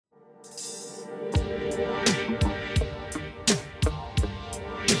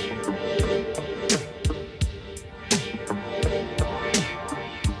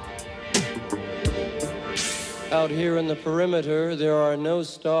Out here in the perimeter, there are no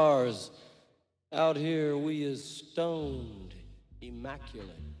stars. Out here, we is stoned,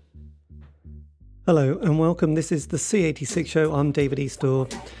 immaculate. Hello and welcome. This is the C86 show. I'm David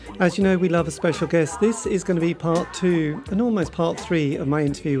Eastaugh. As you know, we love a special guest. This is going to be part 2 and almost part 3 of my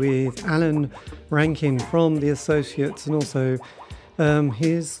interview with Alan Rankin from The Associates, and also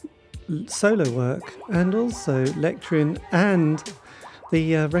his solo work, and also lecturing and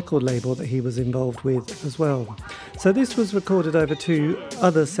the record label that he was involved with as well. So this was recorded over 2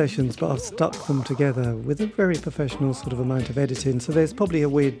 other sessions, but I've stuck them together with a very professional sort of amount of editing. So there's probably a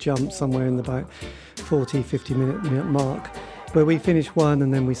weird jump somewhere in the about 40-50 minute mark where we finish one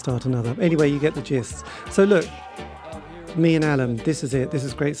and then we start another. Anyway, you get the gist. So look, me and Alan, this is it. This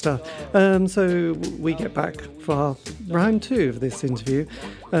is great stuff. So we get back for round 2 of this interview,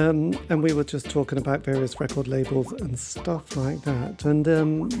 and we were just talking about various record labels and stuff like that, and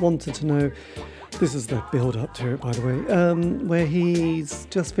wanted to know, this is the build-up to it, by the way, where he's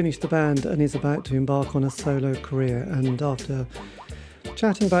just finished the band and is about to embark on a solo career. And after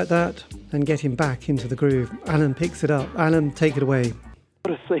chatting about that and getting back into the groove, Alan picks it up. Alan, take it away.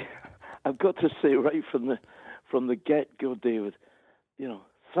 I've got to say right from the get-go, David,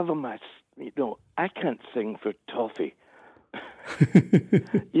 some of my, I can't sing for toffee.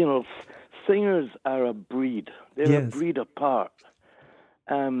 Singers are a breed. They're a breed apart.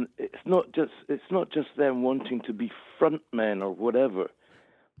 It's not just them wanting to be frontmen or whatever.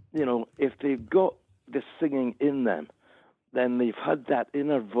 If they've got the singing in them, then they've had that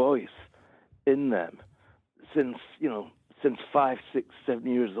inner voice in them since 5, 6,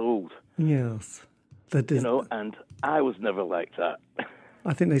 7 years old. Yes. And I was never like that.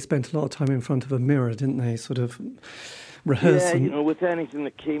 I think they spent a lot of time in front of a mirror, didn't they? Sort of rehearsing. Yeah, with anything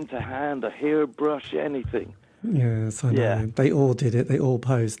that came to hand, a hairbrush, anything. Yes, I know. Yeah. They all did it. They all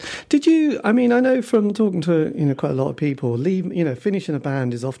posed. Did you? I mean, I know from talking to quite a lot of people, finishing a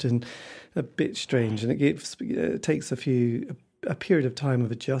band is often a bit strange, and it takes a period of time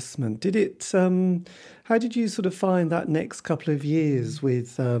of adjustment. Did it? How did you sort of find that next couple of years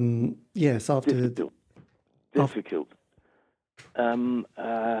with? After. Difficult. Let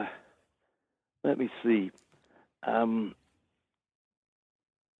me see.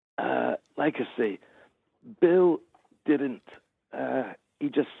 Like I say, Bill didn't. He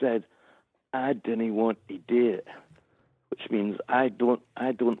just said, "I didn't want to do it," which means I don't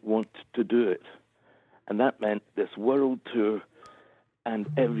want to do it, and that meant this world tour and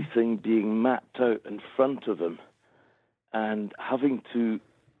everything being mapped out in front of him, and having to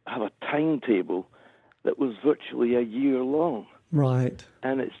have a timetable that was virtually a year long. Right.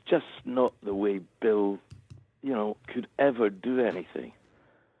 And it's just not the way Bill, could ever do anything.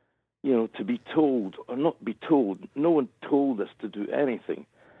 To be told or not be told. No one told us to do anything.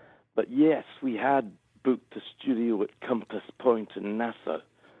 But yes, we had booked a studio at Compass Point in Nassau.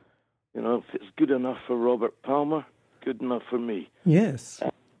 If it's good enough for Robert Palmer, good enough for me. Yes.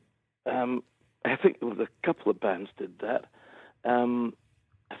 I think there was a couple of bands did that.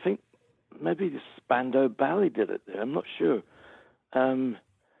 I think maybe the Spandau Ballet did it there. I'm not sure.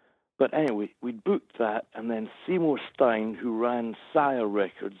 But anyway, we booked that, and then Seymour Stein, who ran Sire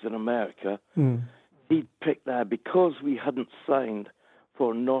Records in America, he picked that because we hadn't signed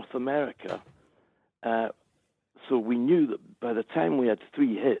for North America. So we knew that by the time we had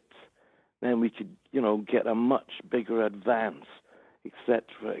 3 hits, then we could, get a much bigger advance,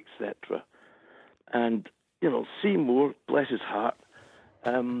 etc., etc. And, Seymour, bless his heart,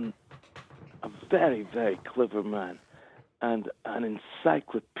 a very, very clever man, and an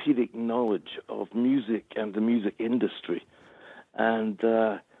encyclopedic knowledge of music and the music industry. And,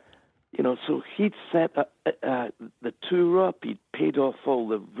 so he'd set the tour up, he'd paid off all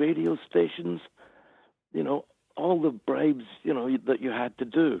the radio stations, all the bribes, that you had to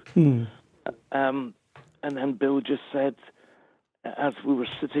do. And then Bill just said, as we were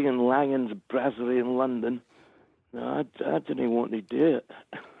sitting in Langan's Brasserie in London, no, I didn't want to do it.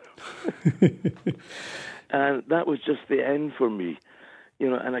 And that was just the end for me,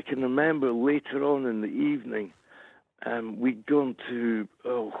 and I can remember later on in the evening, we'd gone to,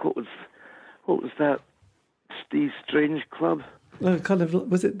 what was that, Steve Strange Club?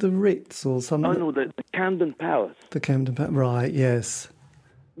 Was it the Ritz or something? Oh, no, the Camden Palace. The Camden Palace, right, yes.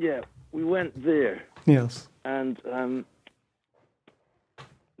 Yeah, we went there. Yes. And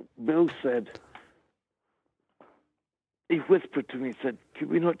Bill said, he whispered to me, said, could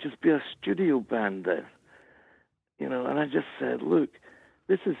we not just be a studio band then? And I just said, look,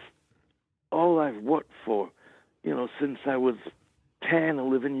 this is all I've worked for, since I was 10,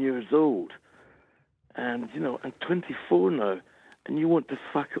 11 years old. And, I'm 24 now, and you want to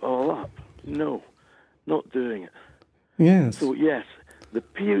fuck it all up? No. not doing it. Yes. So yes, the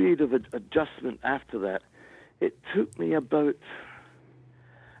period of adjustment after that, it took me about,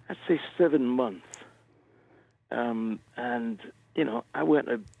 I'd say, 7 months. And, I went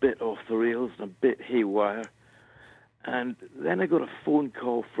a bit off the rails, a bit haywire. And then I got a phone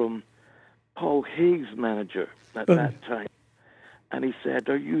call from Paul Haig's manager at that time. And he said,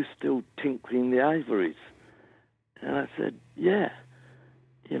 "Are you still tinkling the ivories?" And I said, "Yeah.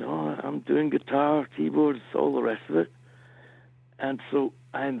 I'm doing guitar, keyboards, all the rest of it." And so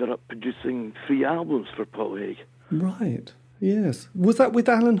I ended up producing 3 albums for Paul Haig. Right, yes. Was that with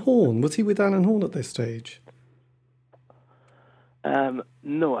Alan Horn? Was he with Alan Horn at this stage?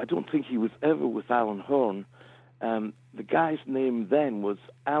 No, I don't think he was ever with Alan Horn. The guy's name then was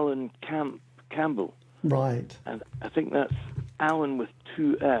Alan Campbell. Right. And I think that's Alan with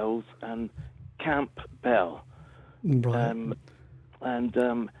 2 L's and Campbell. Right.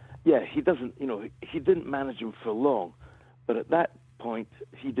 He doesn't, he didn't manage him for long, but at that point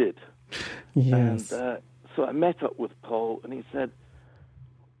he did. Yes. And so I met up with Paul, and he said,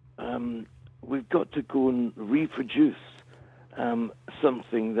 "We've got to go and reproduce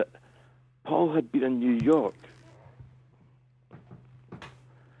something that Paul had been in New York,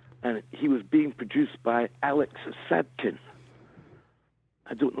 and he was being produced by Alex Sadkin."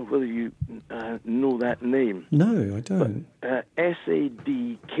 I don't know whether you know that name. No, I don't. But,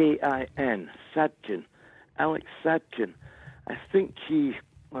 Sadkin, Sadkin, Alex Sadkin. I think he,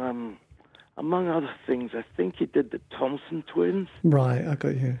 among other things, I think he did the Thompson Twins. Right, I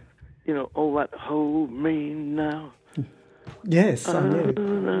got you. All that "Hold Me Now." Yes, I know.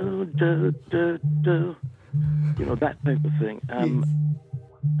 That type of thing.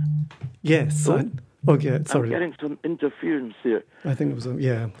 Yes. Sorry. I'm getting some interference here. I think it was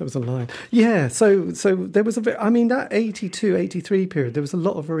that was a line. Yeah, so there was that 82, 83 period, there was a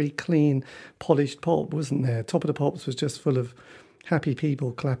lot of very clean, polished pop, wasn't there? Top of the Pops was just full of happy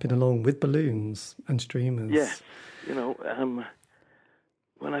people clapping along with balloons and streamers. Yes,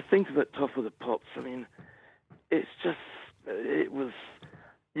 when I think of it, Top of the Pops, it's just, it was,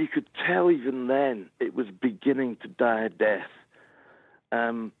 you could tell even then it was beginning to die a death.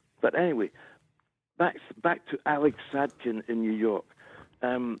 But anyway, back to Alex Sadkin in New York.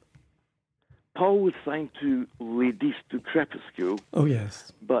 Paul was signed to Ladies du Crépuscule. Oh,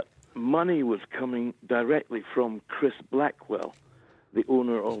 yes. But money was coming directly from Chris Blackwell, the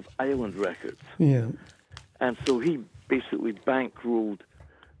owner of Island Records. Yeah. And so he basically bankrolled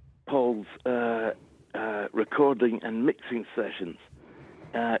Paul's recording and mixing sessions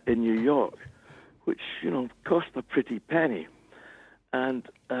in New York, which, cost a pretty penny. And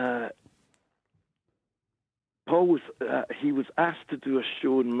Paul was asked to do a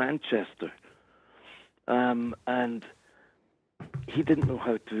show in Manchester, and he didn't know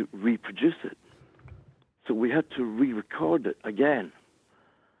how to reproduce it, so we had to re-record it again.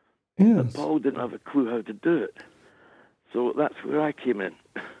 Yes. But Paul didn't have a clue how to do it, so that's where I came in.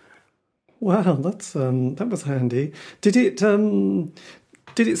 Wow, that was handy. Did it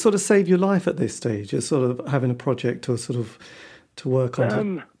sort of save your life at this stage? Just sort of having a project to work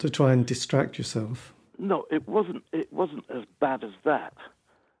on to try and distract yourself? No, it wasn't as bad as that,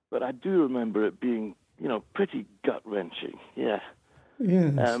 but I do remember it being, pretty gut-wrenching. Yeah.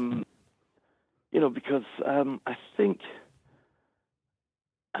 Yes. Because I think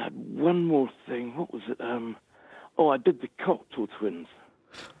I had one more thing. What was it? I did the Cocteau Twins.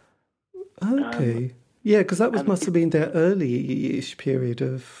 Okay. Yeah, because that must have been their early-ish period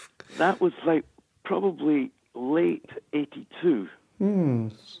of... That was probably late 82. I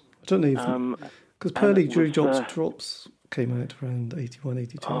don't know if... Because Pearly Drops came out around 81,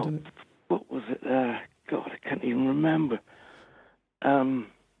 82, didn't it? What was it? God, I can't even remember.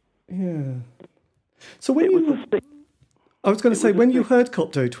 Yeah. So when I was going to say, when you heard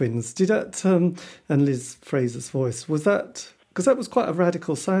Cocteau Twins, did that, and Liz Fraser's voice, was that... Because that was quite a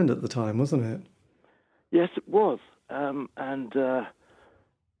radical sound at the time, wasn't it? Yes, it was. And what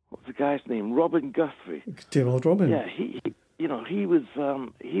was the guy's name? Robin Guthrie. Dear old Robin. Yeah, he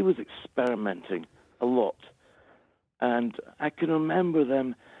was experimenting a lot, and I can remember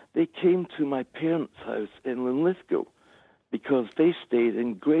them. They came to my parents' house in Linlithgow because they stayed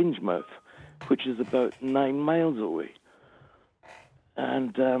in Grangemouth, which is about 9 miles away.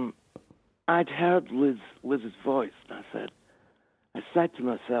 And I'd heard Liz's voice, and I said to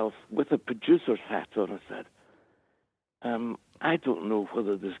myself, with a producer's hat on, I said, I don't know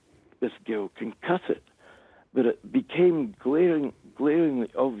whether this girl can cut it. But it became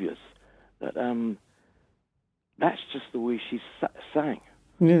glaringly obvious that that's just the way she sang.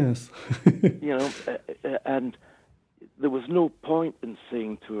 Yes. And there was no point in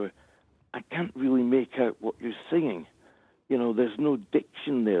saying to her, I can't really make out what you're singing. You know, there's no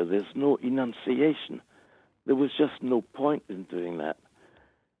diction there. There's no enunciation. There was just no point in doing that.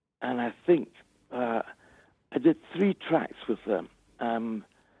 And I think I did 3 tracks with them. And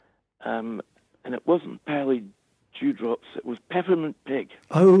it wasn't Pearly Dewdrops, it was Peppermint Pig.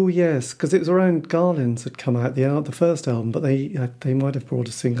 Oh, yes, because it was around Garlands had come out, the first album, but they might have brought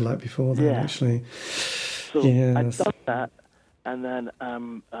a single out before then, actually. So yes. I'd done that, and then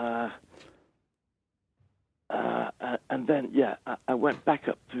I went back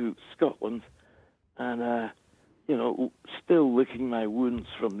up to Scotland, and still licking my wounds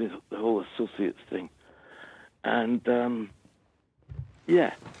from the whole Associates thing, and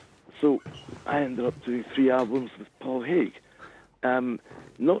so I ended up doing 3 albums with Paul Haig,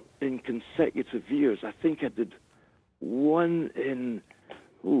 not in consecutive years. I think I did one in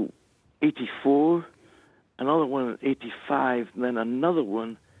 84, another one in 85, and then another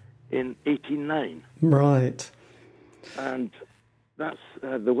one in 89. Right. And that's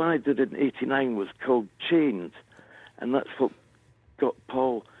the one I did in 89 was called Chained, and that's what got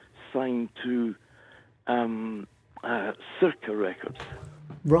Paul signed to Circa Records.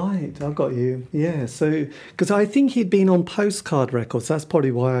 Right, I've got you. Yeah, so because I think he'd been on Postcard Records. That's probably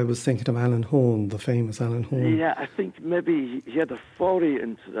why I was thinking of Alan Horn, the famous Alan Horn. Yeah, I think maybe he had a foray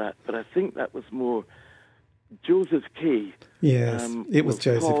into that, but I think that was more Joseph Kay. Yes, it was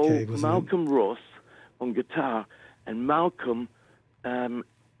Joseph Paul, Kay, wasn't Malcolm Ross on guitar, and Malcolm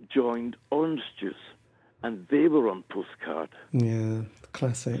joined Orange Juice, and they were on Postcard. Yeah,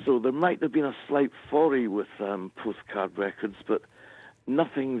 classic. So there might have been a slight foray with Postcard Records, but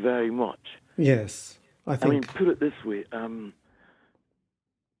nothing very much. Yes, I think. I mean, put it this way: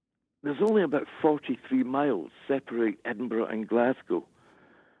 there's only about 43 miles separate Edinburgh and Glasgow,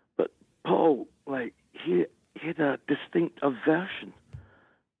 but Paul, he had a distinct aversion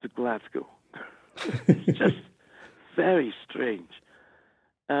to Glasgow. It's just very strange.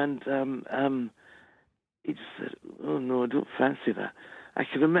 And he just said, "Oh no, I don't fancy that." I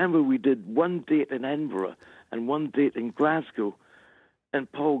can remember we did one date in Edinburgh and one date in Glasgow, and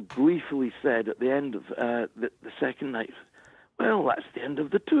Paul gleefully said at the end of the second night, "Well, that's the end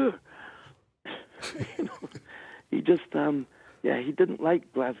of the tour." He just, he didn't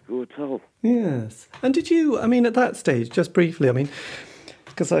like Glasgow at all. Yes. And did you, at that stage, just briefly,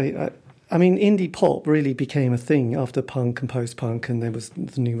 because I mean, indie pop really became a thing after punk and post-punk, and there was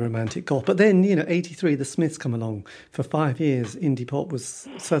the new romantic goth. But then, 83, the Smiths come along. For 5 years, indie pop was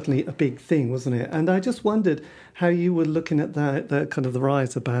certainly a big thing, wasn't it? And I just wondered how you were looking at the kind of the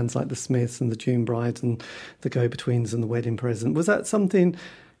rise of bands like the Smiths and the June Brides and the Go-Betweens and the Wedding Present. Was that something,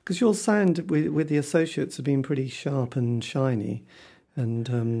 because your sound with the Associates have been pretty sharp and shiny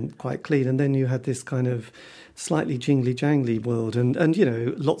and quite clean, and then you had this kind of slightly jingly-jangly world, and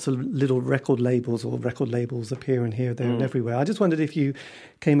lots of little record labels appearing here, there and everywhere. I just wondered if you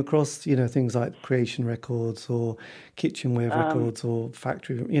came across, things like Creation Records or Kitchen Wave Records or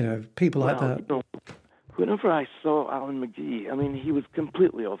Factory, people like that. Whenever I saw Alan McGee, he was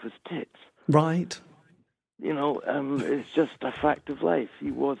completely off his tits. Right. It's just a fact of life.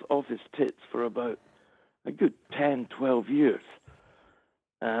 He was off his tits for about a good 10, 12 years.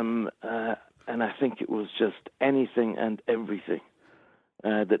 And I think it was just anything and everything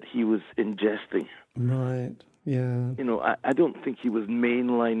that he was ingesting. Right, yeah. I don't think he was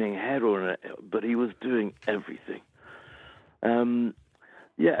mainlining heroin, but he was doing everything.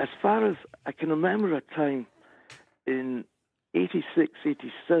 As far as I can remember a time in 86,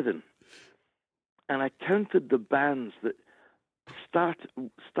 87, and I counted the bands that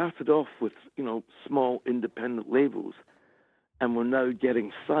started off with, small independent labels and were now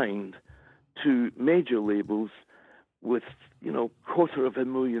getting signed to major labels with,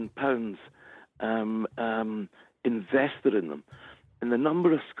 £250,000 invested in them. And the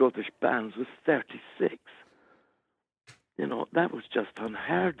number of Scottish bands was 36. That was just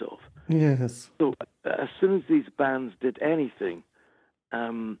unheard of. Yes. So as soon as these bands did anything,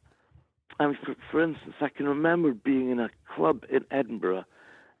 for instance, I can remember being in a club in Edinburgh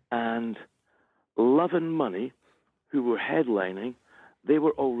and Love and Money, who were headlining, they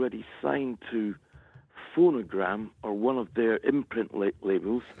were already signed to Phonogram or one of their imprint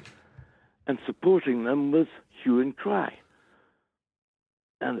labels, and supporting them was Hue and Cry.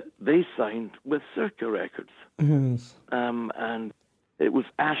 And they signed with Circa Records. Yes. And it was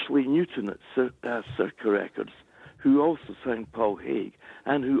Ashley Newton at Circa Records who also signed Paul Haig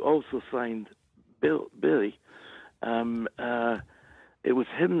and who also signed Billy. It was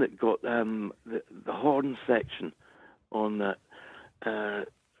him that got the horn section on that.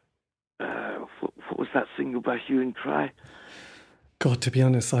 What was that single by Hue and Cry? God, to be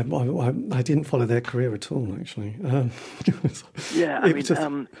honest, I didn't follow their career at all, actually. Yeah, I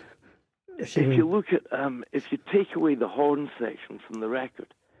mean, if you look at, if you take away the horn section from the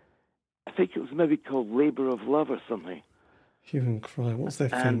record, I think it was maybe called Labour of Love or something. Hue and Cry, what's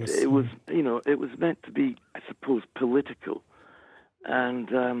their And famous it song? was, it was meant to be, I suppose, political.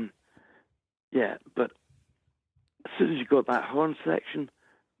 And, yeah, but as soon as you got that horn section,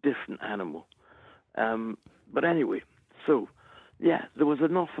 different animal. But anyway, so, yeah, there was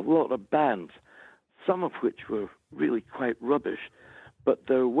an awful lot of bands, some of which were really quite rubbish, but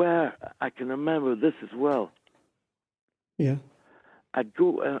there were, I can remember this as well. Yeah. I'd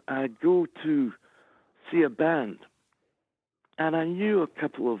go to see a band, and I knew a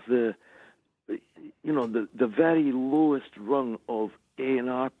couple of the very lowest rung of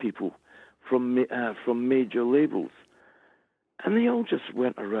A&R people from major labels, and they all just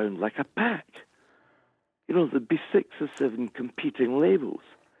went around like a pack. There'd be 6 or 7 competing labels,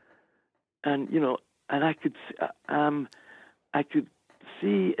 and and I could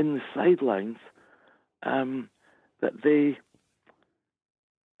see in the sidelines that they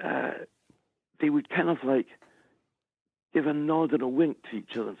would kind of like give a nod and a wink to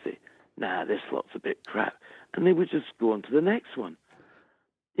each other and say, "Nah, this lot's a bit crap," and they would just go on to the next one.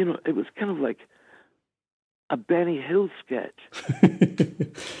 It was kind of like a Benny Hill sketch,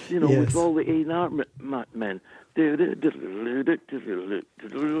 Yes. with all the A&R men.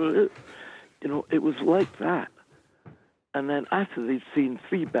 It was like that. And then after they'd seen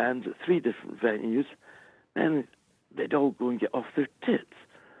 3 bands at 3 different venues, then they'd all go and get off their tits.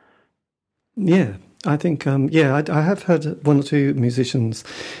 Yeah, I think, I have heard 1 or 2 musicians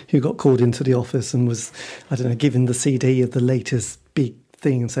who got called into the office and was, I don't know, given the CD of the latest big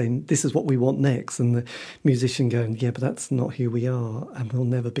thing and saying, this is what we want next. And the musician going, yeah, but that's not who we are. And we'll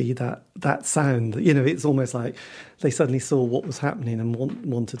never be that sound. It's almost like they suddenly saw what was happening and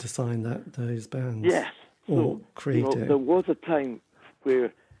wanted to sign those bands. Yes. Or create it. There was a time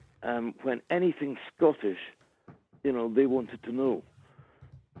where when anything Scottish, they wanted to know.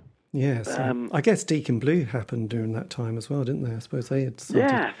 Yes. I guess Deacon Blue happened during that time as well, didn't they? I suppose they had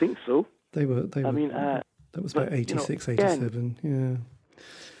started. Yeah, I think so. They were. I mean, that was about 86, 87. Yeah.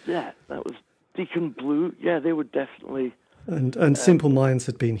 Yeah, that was Deacon Blue. Yeah, they were definitely. And Simple Minds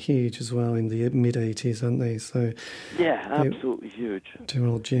had been huge as well in the mid-80s, hadn't they? So yeah, absolutely huge. Dear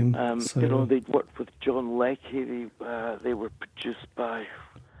old Jim. They'd worked with John Leckie. They were produced by,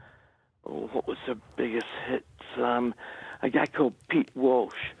 what was their biggest hits? A guy called Pete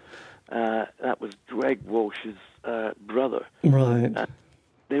Walsh. That was Greg Walsh's brother. Right.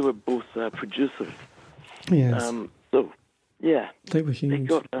 They were both producers. Yes. So, yeah. They were huge. They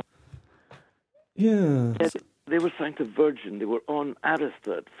got... yeah. They were signed to Virgin. They were on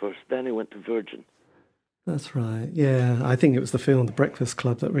Arista at first, then they went to Virgin. That's right. Yeah, I think it was the film The Breakfast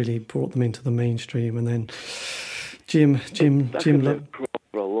Club that really brought them into the mainstream, and then Jim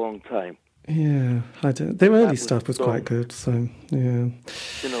for a long time. Yeah, their early stuff was quite good. So yeah,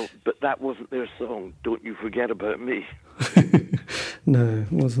 but that wasn't their song. Don't You Forget About Me. No,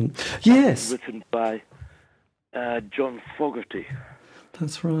 it wasn't. Yes, written by John Fogerty.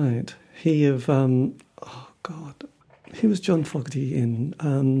 That's right. He of who was John Fogerty in?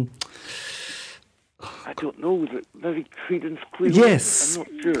 I don't know. Was it maybe Creedence Clearwater? Yes, I'm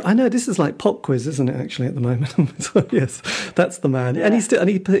not sure. I know this is like pop quiz, isn't it? Actually, at the moment. So, yes, that's the man, Yeah. and he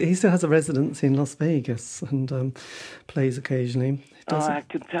still has a residence in Las Vegas and plays occasionally. I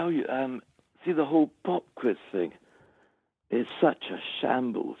can tell you. See, the whole pop quiz thing is such a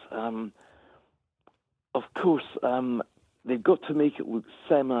shambles. Of course, they've got to make it look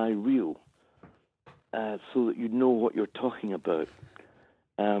semi-real, so that you know what you're talking about.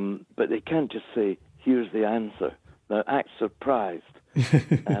 But they can't just say, here's the answer. Now, act surprised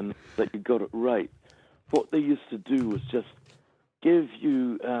that you got it right. What they used to do was just give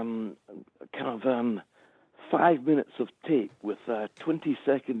you 5 minutes of tape with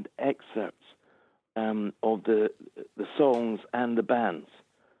 20-second excerpts of the songs and the bands.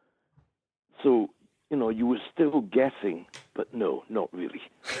 So, you were still guessing, but no, not really.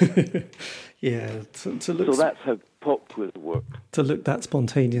 Yeah, to look. So that's how pop quiz worked. To look that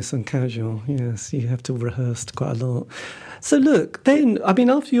spontaneous and casual, yes, you have to rehearse quite a lot. So look, then, I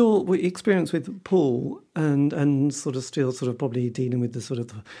mean, after your experience with Paul and still probably dealing with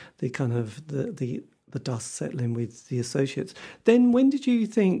the dust settling with the associates, then when did you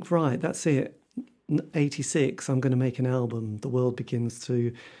think, right, that's it, 86, I'm going to make an album, the world begins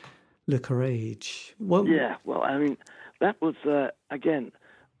to look her age? Yeah, well, I mean, that was, again,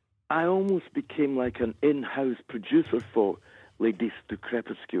 I almost became like an in-house producer for Ladies du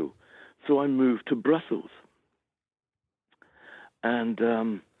Crépuscule. So I moved to Brussels.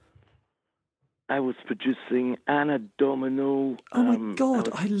 and I was producing Anna Domino. Oh my God,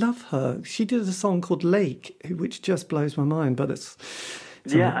 I love her. She did a song called Lake, which just blows my mind, but it's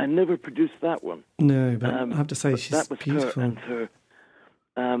yeah, I never produced that one. No, but I have to say she's that was beautiful. Her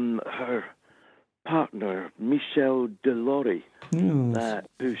and her partner, Michelle Delori,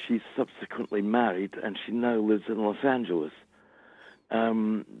 who she subsequently married, and she now lives in Los Angeles.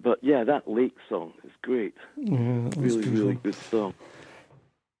 But yeah, that Lake song is great. Yeah, really, really good song.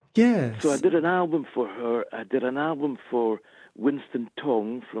 Yes. So I did an album for her. I did an album for Winston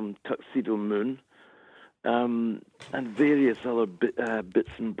Tong from Tuxedo Moon, and various other bits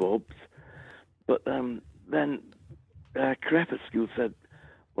and bobs. But then Crepuscule said,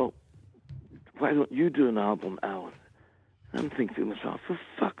 well, why don't you do an album, Alan? I'm thinking to myself, for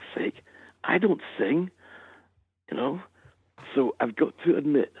fuck's sake, I don't sing, you know? So I've got to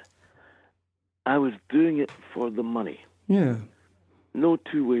admit, I was doing it for the money. Yeah. No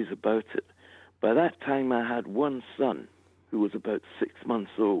two ways about it. By that time, I had one son who was about 6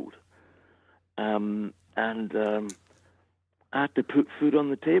 months old. And I had to put food on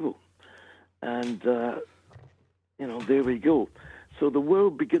the table. And, there we go. So the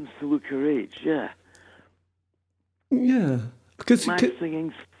world begins to look her age, yeah. Yeah. Because my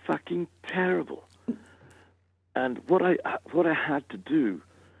singing's fucking terrible. And what I had to do,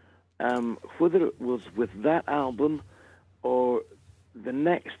 whether it was with that album or the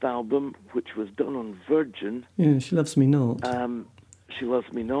next album, which was done on Virgin. Yeah, She Loves Me Not. She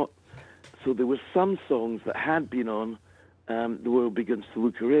Loves Me Not. So there were some songs that had been on The World Begins to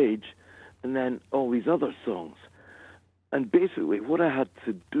Look Her Age, and then all these other songs. And basically what I had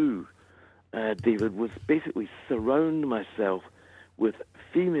to do, David, was basically surround myself with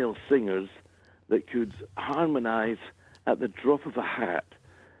female singers that could harmonize at the drop of a hat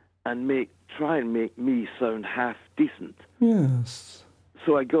and try and make me sound half decent. Yes.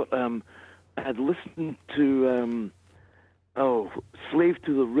 So I had listened to Slave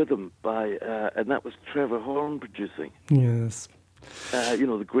to the Rhythm and that was Trevor Horn producing. Yes.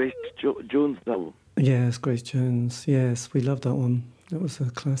 The Grace Jones album. Yes, Grace Jones. Yes, we love that one. That was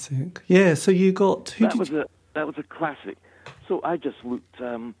a classic. Yeah, so you got... That was a classic. So I just looked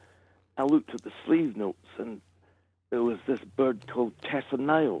at the sleeve notes, and there was this bird called Tessa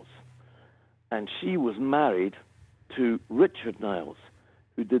Niles, and she was married to Richard Niles,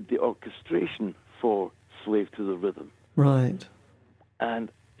 who did the orchestration for Slave to the Rhythm. Right.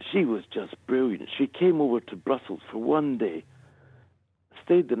 And she was just brilliant. She came over to Brussels for one day,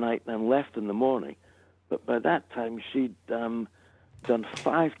 stayed the night, and then left in the morning. But by that time, she'd done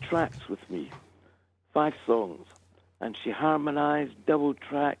 5 tracks with me, 5 songs. And she harmonized,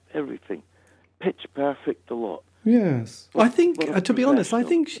 double-tracked, everything. Pitch perfect, a lot. Yes. I think, to be honest, I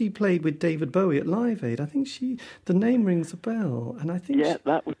think she played with David Bowie at Live Aid. I think the name rings a bell. And I think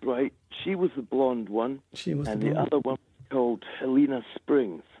that was right. She was the blonde one. She was and the other one was called Helena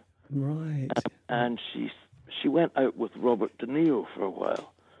Springs. Right. And she went out with Robert De Niro for a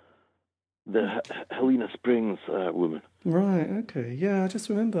while. The Helena Springs woman. Right, okay. Yeah, I just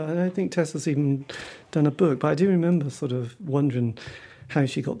remember. I don't think Tessa's even done a book, but I do remember sort of wondering how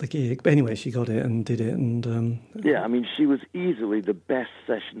she got the gig. But anyway, she got it and did it. And yeah, I mean, she was easily the best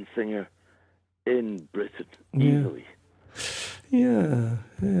session singer in Britain. Easily. Yeah,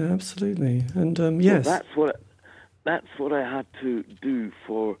 absolutely. And yes. So that's what I had to do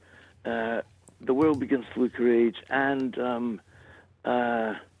for The World Begins to Look Her Age and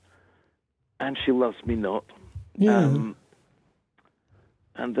She Loves Me Not. Yeah.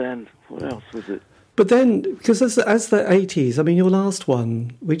 And then, what else was it? But then, because as the 80s, I mean, your last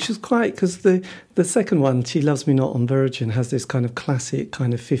one, which is quite, because the second one, She Loves Me Not on Virgin, has this kind of classic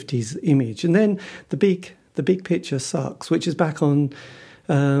kind of 50s image. And then the big picture Sucks, which is back on,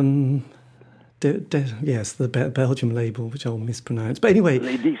 the Belgium label, which I'll mispronounce. But anyway.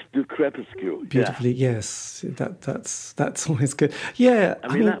 Ladies du Crepuscule. Beautifully, yes. That's always good. Yeah.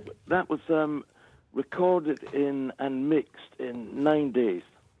 I mean that was recorded in and mixed in 9 days.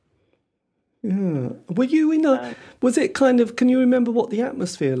 Yeah. Were you in was it kind of, can you remember what the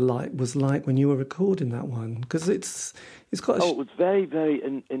atmosphere was like when you were recording that one? Because it's got it was very, very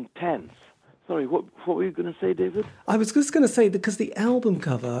intense. Sorry, what were you going to say, David? I was just going to say, because the album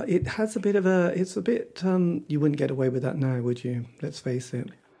cover, it has you wouldn't get away with that now, would you? Let's face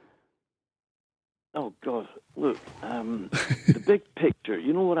it. Oh, God. Look, the big picture,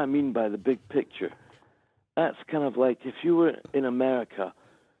 you know what I mean by the big picture? That's kind of like if you were in America,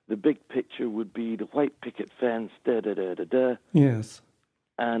 the big picture would be the white picket fence, da-da-da-da-da. Yes.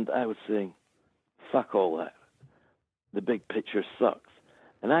 And I was saying, fuck all that. The big picture sucks.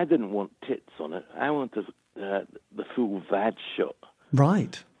 And I didn't want tits on it. I wanted the full VAD shot.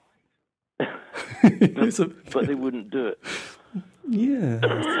 Right. but they wouldn't do it.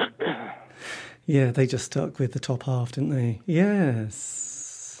 Yeah. Yeah, they just stuck with the top half, didn't they?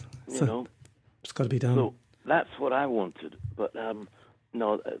 Yes. So it's got to be done. So that's what I wanted. But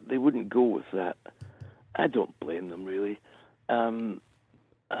no, they wouldn't go with that. I don't blame them, really. And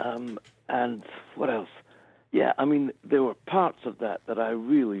what else? Yeah, I mean, there were parts of that I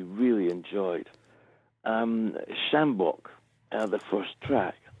really, really enjoyed. Shambok, the first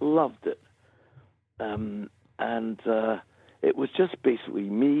track, loved it. And it was just basically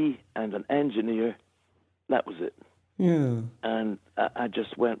me and an engineer. That was it. Yeah. And I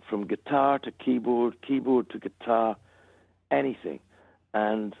just went from guitar to keyboard to guitar, anything.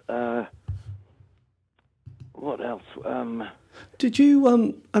 And what else? Did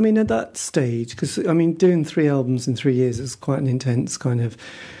you, I mean, at that stage, because, I mean, doing 3 albums in 3 years is quite an intense kind of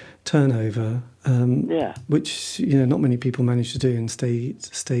turnover, which, you know, not many people manage to do and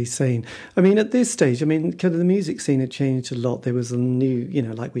stay sane. I mean, at this stage, I mean, kind of the music scene had changed a lot. There was a new, you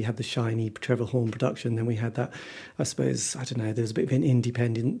know, like we had the shiny Trevor Horn production, then we had that, I suppose, I don't know, there was a bit of an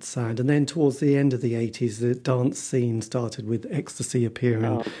independent sound. And then towards the end of the 80s, the dance scene started with Ecstasy appearing.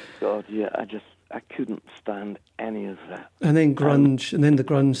 Oh, God, yeah, I couldn't stand any of that. And then grunge, and then the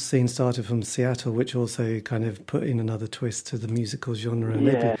grunge scene started from Seattle, which also kind of put in another twist to the musical genre.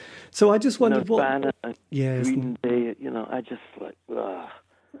 Yeah. Maybe. So I just wondered Nirvana, Yes. Green Day, you know, I just like,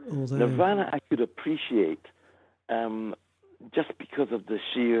 Nirvana I could appreciate just because of the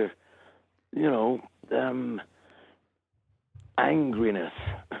sheer, you know, angriness.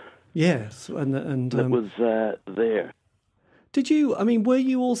 Yes, and that was there. Did you, I mean, were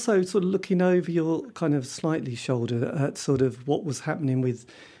you also sort of looking over your kind of slightly shoulder at sort of what was happening with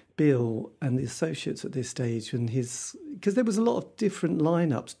Bill and the associates at this stage and because there was a lot of different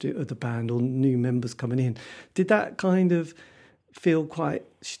lineups of the band or new members coming in. Did that kind of feel quite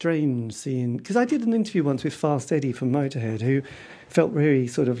strange seeing, because I did an interview once with Fast Eddie from Motorhead, who felt really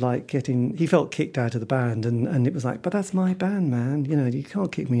sort of like he felt kicked out of the band, and it was like, but that's my band, man, you know, you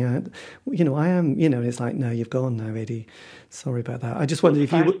can't kick me out, you know, I am, you know, and it's like, no, you've gone now, Eddie, sorry about that. I just wondered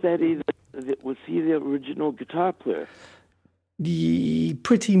if you Fast Eddie, was he the original guitar player?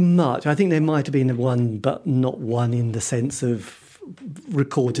 Pretty much. I think there might have been one, but not one in the sense of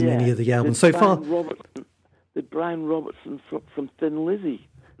recording any of the albums. So far, did Brian Robertson from Thin Lizzy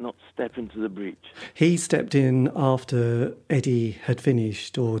not step into the breach? He stepped in after Eddie had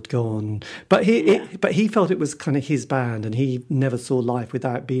finished or had gone, but he felt it was kind of his band, and he never saw life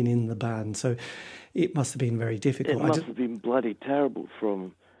without being in the band. So it must have been very difficult. It must have been bloody terrible for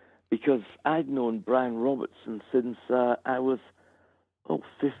him, because I'd known Brian Robertson since I was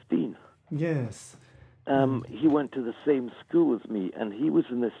 15. Yes. He went to the same school as me, and he was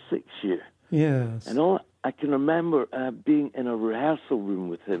in his 6th year. Yes. And all I can remember being in a rehearsal room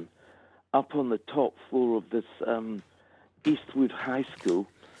with him up on the top floor of this Eastwood High School,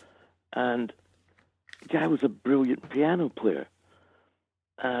 and the guy was a brilliant piano player.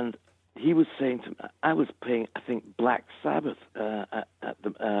 And he was saying to me, I was playing, I think, Black Sabbath at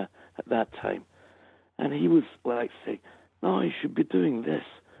that time, and he was like saying, no, you should be doing this.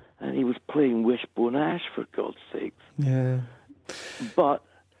 And he was playing Wishbone Ash, for God's sakes. Yeah. But,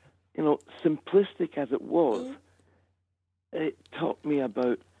 you know, simplistic as it was, it taught me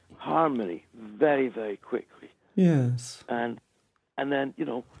about harmony very, very quickly. Yes. And then, you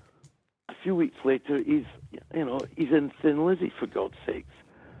know, a few weeks later, he's in Thin Lizzy, for God's sakes.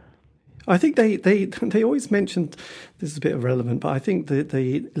 I think they always mentioned, this is a bit irrelevant, but I think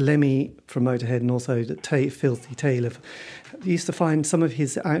the Lemmy from Motorhead and also the Filthy Tailor used to find some of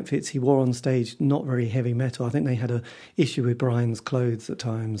his outfits he wore on stage not very heavy metal. I think they had a issue with Brian's clothes at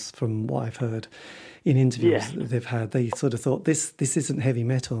times, from what I've heard in interviews that they've had. They sort of thought, this isn't heavy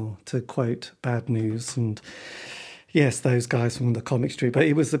metal, to quote Bad News. And yes, those guys from the comic strip. But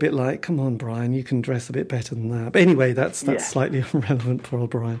it was a bit like, come on, Brian, you can dress a bit better than that. But anyway, that's slightly irrelevant for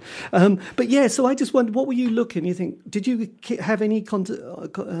old Brian. But yeah, so I just wondered, what were you looking? You think, did you have any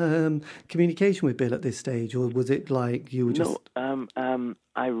communication with Bill at this stage, or was it like you were just? No,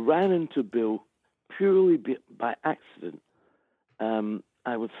 I ran into Bill purely by accident.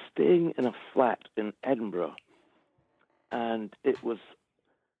 I was staying in a flat in Edinburgh, and it was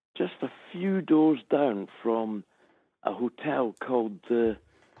just a few doors down from a hotel called the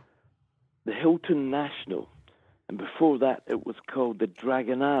Hilton National, and before that it was called the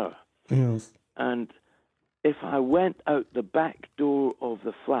Dragonara. Yes. And if I went out the back door of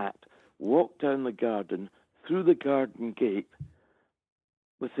the flat, walked down the garden, through the garden gate,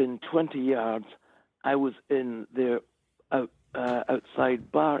 within 20 yards, I was in their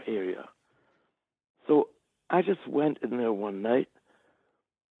outside bar area. So I just went in there one night,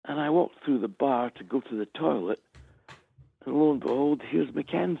 and I walked through the bar to go to the toilet, and lo and behold, here's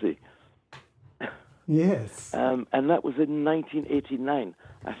Mackenzie. Yes. And that was in 1989.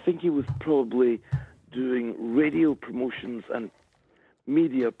 I think he was probably doing radio promotions and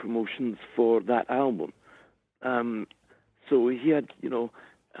media promotions for that album. So he had, he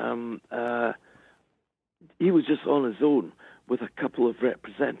was just on his own with a couple of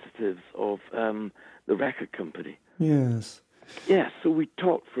representatives of the record company. Yes. Yeah, so we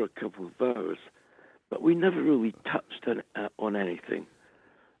talked for a couple of hours, but we never really touched on anything.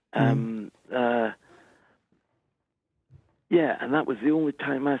 Yeah, and that was the only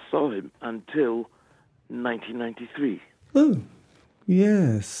time I saw him until 1993. Oh,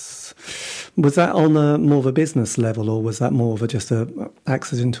 yes. Was that on more of a business level, or was that more of just a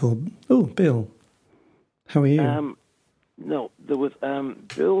accidental? Oh, Bill, how are you? No, there was.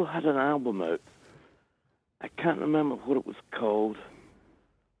 Bill had an album out. I can't remember what it was called.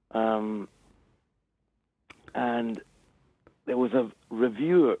 And there was a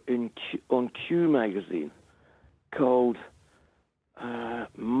reviewer on Q magazine called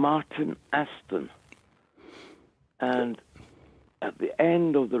Martin Aston, and at the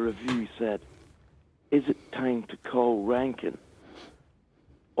end of the review he said, "Is it time to call Rankin?"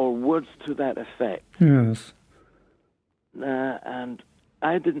 or words to that effect. Yes. And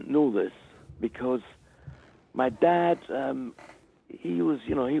I didn't know this because my dad, he was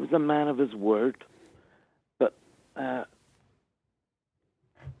a man of his word, but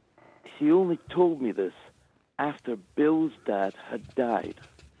he only told me this after Bill's dad had died.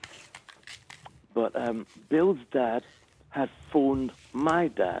 But Bill's dad had phoned my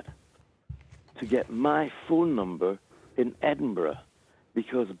dad to get my phone number in Edinburgh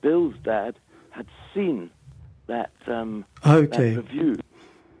because Bill's dad had seen that, that review.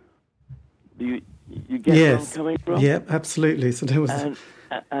 Do you get where I'm coming from? Yeah, absolutely. So there was,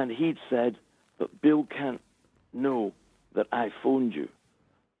 and he'd said, "But Bill can't know that I phoned you."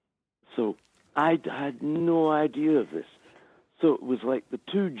 So I had no idea of this. So it was like the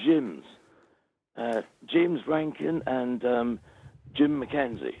two Jims, James Rankin and Jim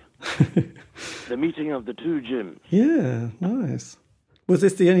Mackenzie. The meeting of the two Jims. Yeah, nice. Was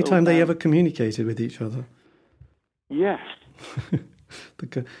this the only time they ever communicated with each other? Yes.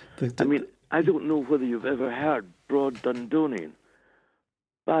 I mean, I don't know whether you've ever heard Broad Dundonian.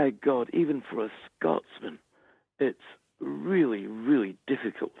 By God, even for a Scotsman, it's really, really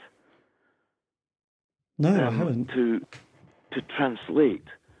difficult. No, I haven't. To translate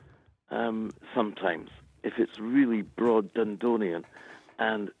sometimes, if it's really Broad Dundonian.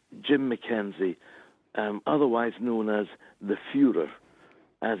 And Jim Mackenzie, otherwise known as the Führer,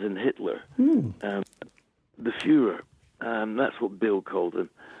 as in Hitler. The Führer, that's what Bill called him.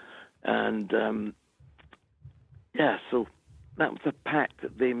 And, so that was a pact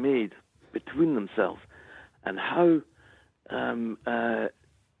that they made between themselves. And how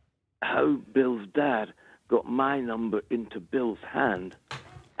Bill's dad got my number into Bill's hand,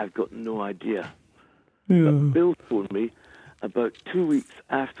 I've got no idea. Yeah. But Bill phoned me about 2 weeks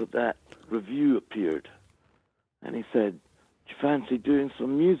after that review appeared. And he said, "Do you fancy doing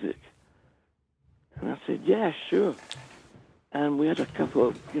some music?" And I said, "Yeah, sure." And we had a couple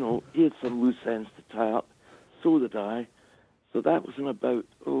of, he had some loose ends to tie up. So did I. So that was in about,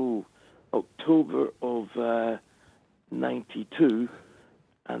 October of 92.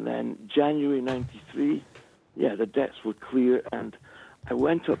 And then January 93, the debts were clear. And I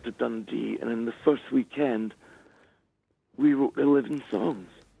went up to Dundee, and in the first weekend, we wrote 11 songs.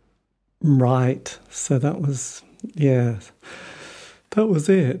 Right. So that was, that was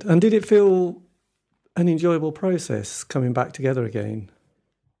it. And did it feel an enjoyable process coming back together again?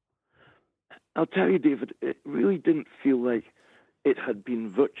 I'll tell you, David, it really didn't feel like it had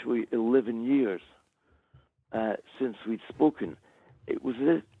been virtually 11 years since we'd spoken. It was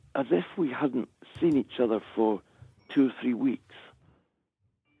as if we hadn't seen each other for 2 or 3 weeks.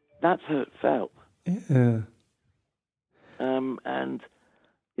 That's how it felt. Yeah. And,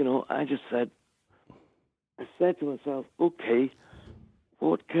 I said to myself, okay,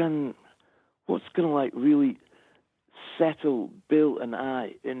 what's going to really settle Bill and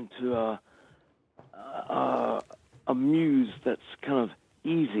I into a muse that's kind of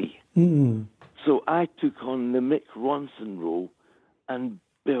easy. Mm. So I took on the Mick Ronson role, and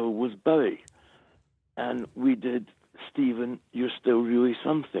Bill was Bowie. And we did Stephen, You're Still Really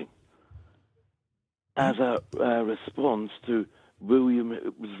Something, as a response to William,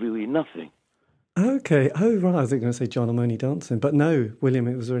 It Was Really Nothing. Okay. Oh, right. I was going to say John, I'm Only Dancing. But no, William,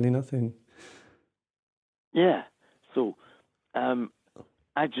 It Was Really Nothing. Yeah. So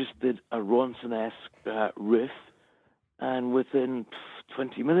I just did a Ronson-esque riff, and within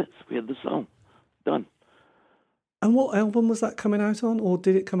 20 minutes we had the song done. And what album was that coming out on, or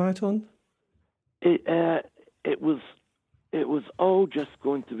did it come out on? It was all just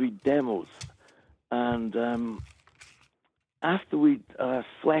going to be demos, and after we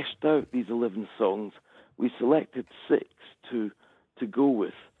fleshed out these 11 songs, we selected 6 to go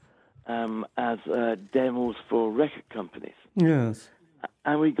with as demos for record companies. Yes.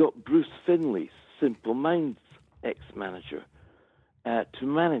 And we got Bruce Findlay, Simple Minds ex-manager, to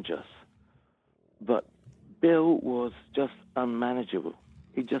manage us. But Bill was just unmanageable.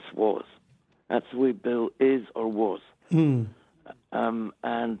 He just was. That's the way Bill is or was.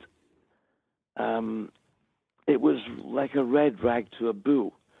 It was like a red rag to a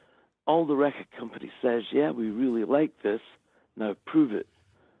bull. All the record company says, yeah, we really like this. Now prove it.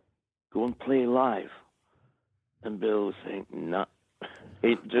 Go and play live. And Bill was saying, nah,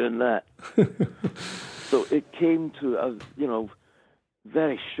 ain't doing that. So it came to,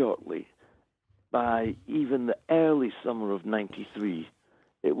 very shortly, by even the early summer of 93,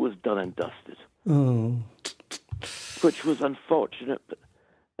 it was done and dusted. Oh. Which was unfortunate, but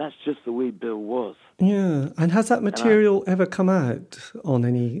that's just the way Bill was. Yeah. And has that material ever come out on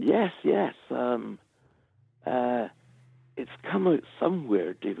any... Yes. It's come out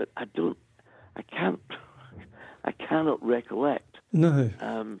somewhere, David. I cannot recollect. No.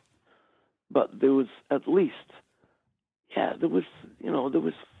 But there was at least, there was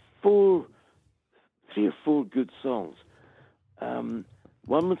 3 or 4 good songs. One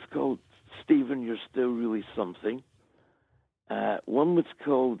was called Stephen, You're Still Really Something. One was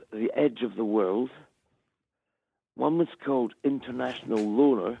called The Edge of the World. One was called International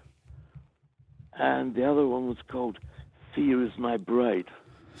Loner. And the other one was called Fear Is My Bride.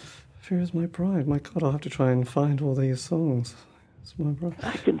 Fear Is My Bride. My God, I'll have to try and find all these songs. It's my bride.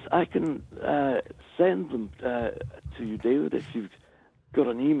 I can send them to you, David, if you've got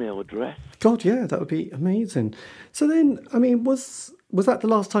an email address. God, yeah, that would be amazing. So then, I mean, was that the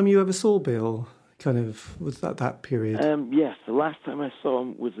last time you ever saw Bill? Kind of, was that period? Yes, the last time I saw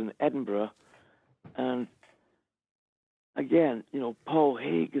him was in Edinburgh. And again, Paul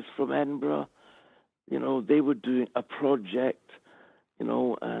Haig is from Edinburgh. They were doing a project,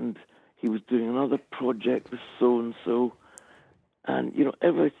 and he was doing another project with so-and-so. And,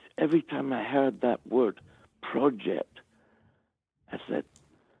 every time I heard that word, project,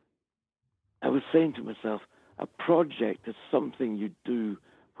 I was saying to myself, a project is something you do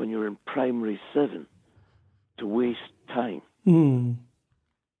when you're in primary 7 to waste time. And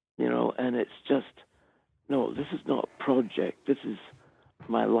it's just, no, this is not a project. This is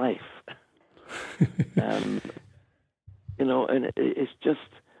my life. And it's just,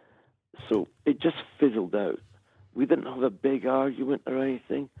 so it just fizzled out. We didn't have a big argument or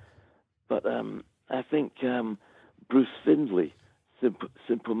anything, but I think Bruce Findlay,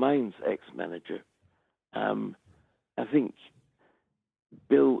 Simple Minds ex-manager, I think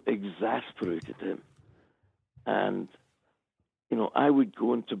Bill exasperated him. And, I would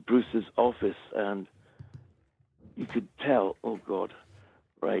go into Bruce's office and you could tell, oh God,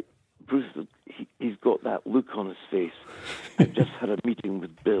 right, Bruce, he's got that look on his face. I just had a meeting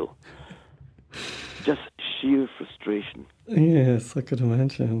with Bill. Just sheer frustration. Yes, I could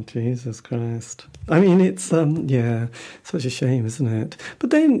imagine. Jesus Christ. I mean, it's such a shame, isn't it?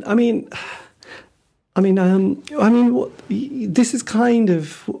 But then,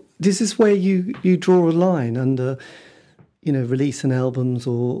 this is where you draw a line under, releasing albums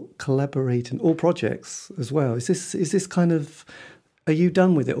or collaborating or projects as well. Is this kind of, are you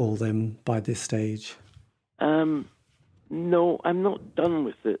done with it all then by this stage? No, I'm not done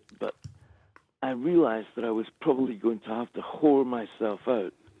with it, but I realized that I was probably going to have to whore myself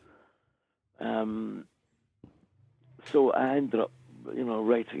out. So I ended up,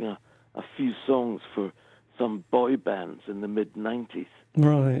 writing a few songs for some boy bands in the mid-90s.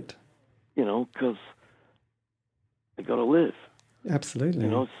 Right. Because I got to live. Absolutely.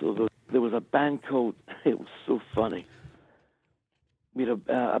 So there was a band called, it was so funny. We had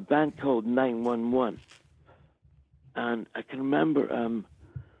a band called 911. And I can remember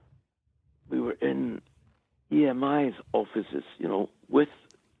we were in EMI's offices, with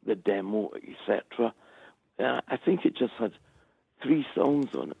the demo, etc. I think it just had 3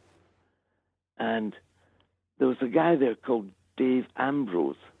 songs on it. And there was a guy there called Dave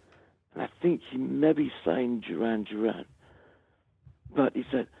Ambrose. And I think he maybe signed Duran Duran. But he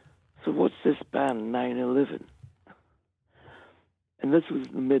said, so what's this band, 911? And this was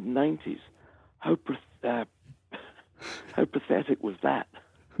in the mid-90s. How pathetic was that?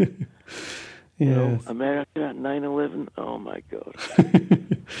 You know, Yes. America, 9/11. Oh my God!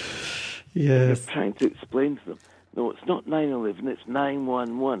 Yes. You're trying to explain to them. No, it's not 9/11. It's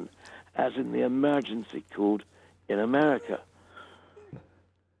 911, as in the emergency code in America.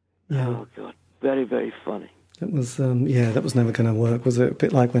 Yeah. Oh God! Very, very funny. That was, that was never going to work, was it? A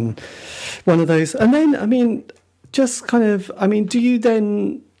bit like when one of those. And then, I mean, just kind of, I mean, do you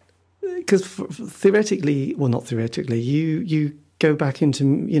then, because theoretically, well, not theoretically, you go back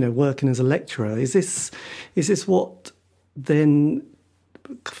into, working as a lecturer. Is this what then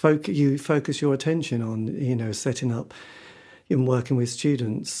you focus your attention on, setting up and working with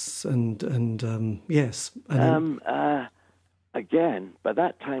students and yes. Again, by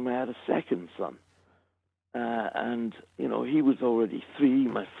that time I had a second son. And, he was already 3.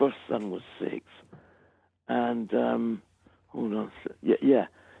 My first son was 6. And, hold on. Yeah.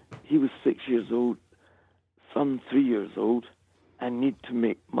 He was 6 years old, son 3 years old, and need to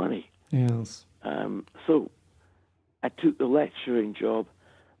make money. Yes. So I took the lecturing job,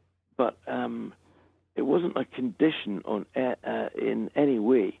 but it wasn't a condition in any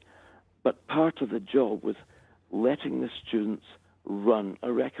way. But part of the job was letting the students run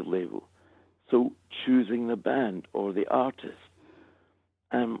a record label. So choosing the band or the artist.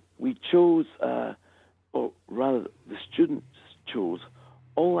 We chose, or rather the students chose,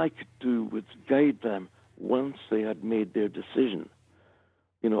 all I could do was guide them once they had made their decision.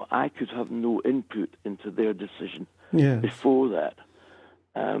 I could have no input into their decision before that.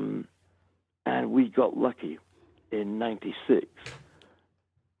 And we got lucky. In 96,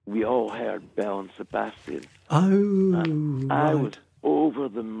 we all heard Belle and Sebastian. Oh, I was over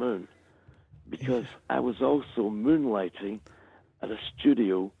the moon. Because I was also moonlighting at a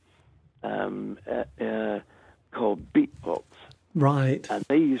studio called Beatbox. Right. And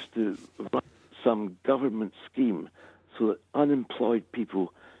they used to run some government scheme so that unemployed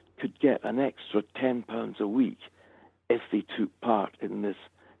people could get an extra £10 a week if they took part in this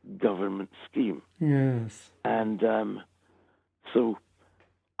government scheme. Yes. And so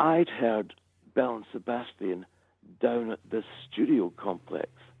I'd heard Belle and Sebastian down at this studio complex.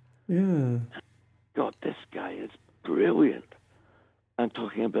 Yeah. God, this guy is brilliant. I'm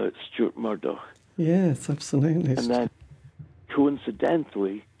talking about Stuart Murdoch. Yes, absolutely. And then,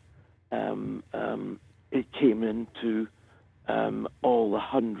 coincidentally, it came into all the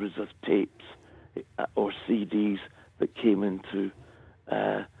hundreds of tapes or CDs that came into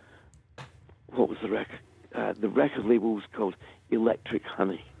what was the record? The record label was called Electric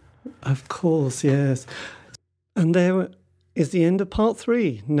Honey. Of course, yes. And there is the end of part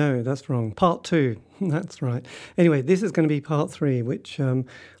 3. No, that's wrong. Part 2. That's right. Anyway, this is going to be part 3, which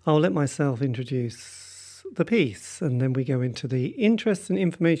I'll let myself introduce the piece, and then we go into the interest and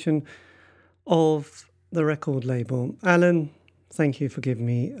information of the record label. Alan, thank you for giving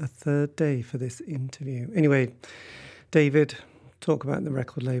me a third day for this interview. Anyway, David, talk about the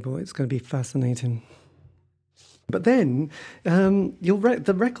record label. It's going to be fascinating. But then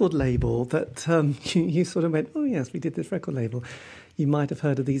the record label that you sort of went, oh yes, we did this record label. You might have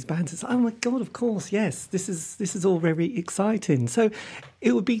heard of these bands. It's, oh my God, of course, yes. This is all very exciting. So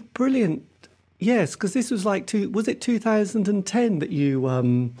it would be brilliant, yes, because this was like was it 2010 that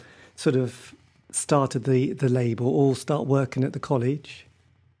you sort of started the label or start working at the college?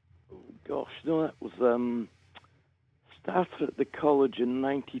 Oh gosh, no, that was started at the college in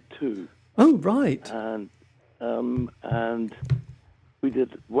 '92. Oh right. And we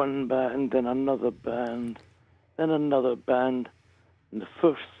did one band, then another band, then another band. In the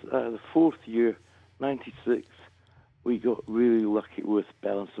fourth year, '96, we got really lucky with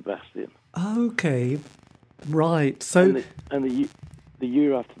Belle and Sebastian. Okay, right. So and the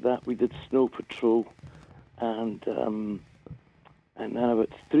year after that, we did Snow Patrol, and then about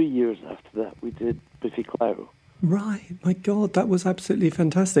 3 years after that, we did Biffy Clyro. Right, my God, that was absolutely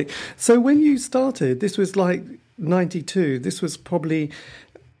fantastic. So when you started, this was like 92. This was probably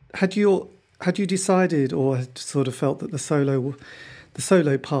had you decided or had sort of felt that the solo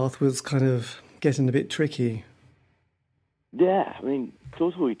path was kind of getting a bit tricky? Yeah, I mean,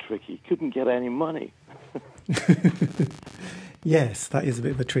 totally tricky. Couldn't get any money. Yes, that is a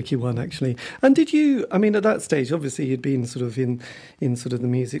bit of a tricky one, actually. And did you? I mean, at that stage, obviously, you'd been sort of in sort of the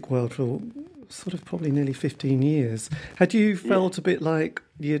music world for sort of probably nearly 15 years. Had you felt a bit like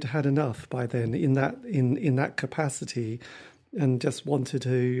you'd had enough by then in that capacity, and just wanted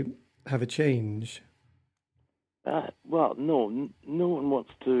to have a change? Well, no one wants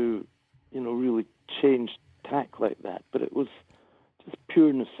to, really change tack like that. But it was just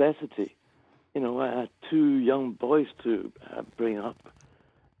pure necessity. I had 2 young boys to bring up.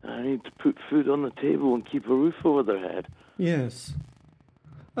 I need to put food on the table and keep a roof over their head. Yes.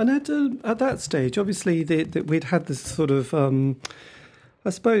 And at that stage, obviously, we'd had this sort of, I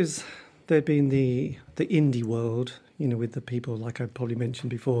suppose there'd been the indie world, you know, with the people, like I probably mentioned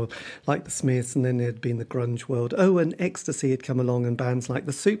before, like the Smiths, and then there'd been the grunge world. Oh, and Ecstasy had come along, and bands like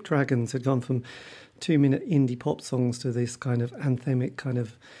the Soup Dragons had gone from 2-minute indie pop songs to this kind of anthemic kind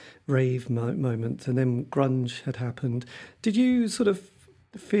of rave moment, and then grunge had happened. Did you sort of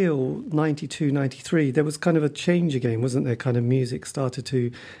feel 92, 93, there was kind of a change again, wasn't there? Kind of music started to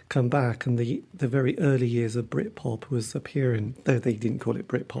come back, and the very early years of Britpop was appearing, though they didn't call it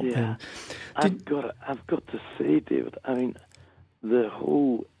Britpop then. I've got to say, David, I mean, the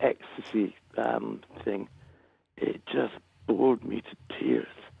whole Ecstasy thing, it just bored me to tears.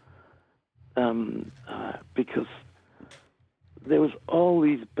 Because there was all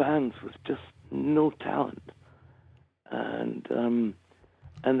these bands with just no talent.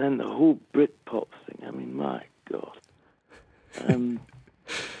 And then the whole Britpop thing, I mean, my God.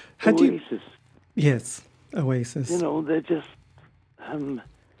 Oasis. Yes, Oasis. You know, they're just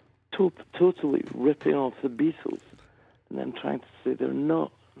totally ripping off the Beatles and then trying to say they're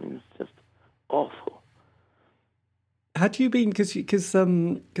not. I mean, it's just awful. Had you been, because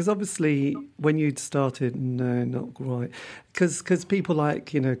obviously when you'd started, no, not quite, because people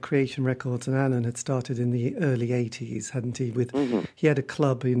like, you know, Creation Records and Alan had started in the early 80s, hadn't he? He had a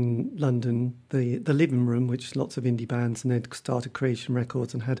club in London, the Living Room, which lots of indie bands, and they'd started Creation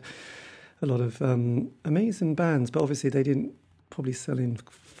Records and had a lot of amazing bands, but obviously they didn't probably sell in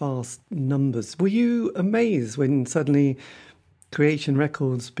fast numbers. Were you amazed when suddenly Creation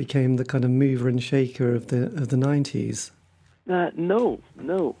Records became the kind of mover and shaker of the 90s? No.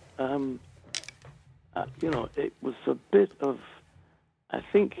 You know, it was a bit of. I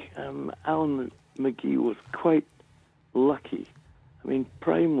think Alan McGee was quite lucky. I mean,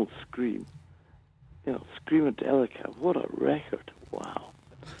 Primal Scream, you know, Screamadelica, what a record! Wow,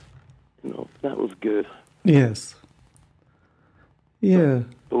 you know, that was good. Yes. Yeah.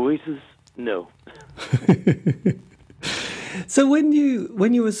 Oasis, no. So when you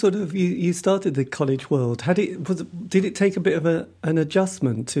were sort of you started the college world, did it take a bit of an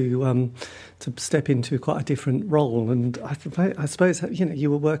adjustment to step into quite a different role? And I suppose, you know,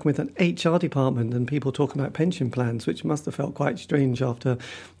 you were working with an HR department and people talking about pension plans, which must have felt quite strange after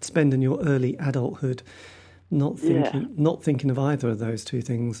spending your early adulthood not thinking of either of those two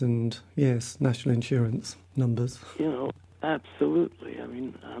things. And yes, national insurance numbers. You know, absolutely. I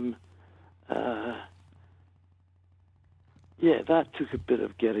mean, yeah, that took a bit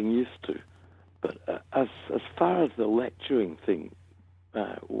of getting used to. But as far as the lecturing thing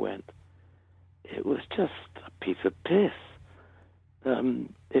went, it was just a piece of piss.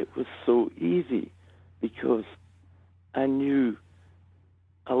 It was so easy because I knew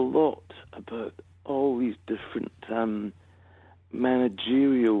a lot about all these different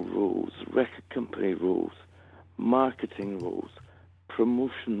managerial roles, record company roles, marketing roles,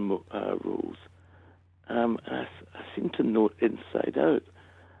 promotion roles. I seem to know it inside out.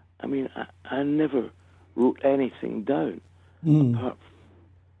 I mean, I never wrote anything down apart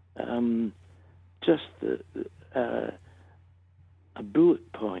from just a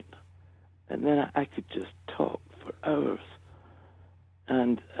bullet point, and then I could just talk for hours,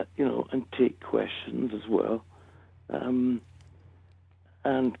 and you know, and take questions as well. And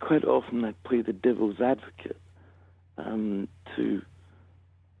quite often I'd play the devil's advocate to,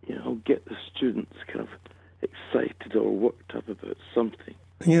 you know, get the students kind of excited or worked up about something.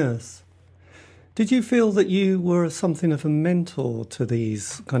 Yes. Did you feel that you were something of a mentor to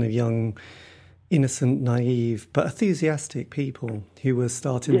these kind of young, innocent, naive, but enthusiastic people who were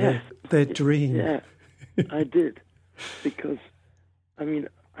starting their dream? Yeah, I did. Because, I mean,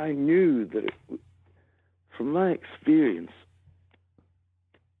 I knew that from my experience,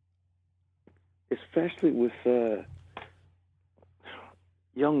 especially with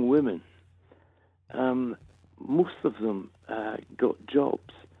young women, most of them got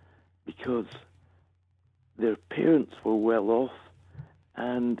jobs because their parents were well off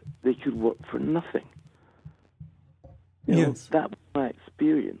and they could work for nothing. You know, that was my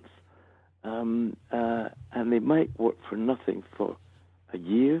experience. And they might work for nothing for a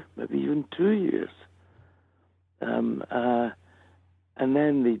year, maybe even 2 years. And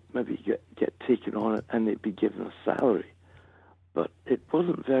then they'd maybe get taken on and they'd be given a salary. But it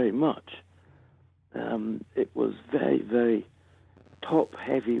wasn't very much. It was very, very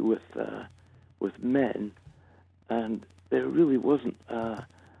top-heavy with men, and there really wasn't a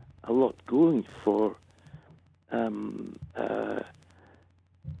lot going for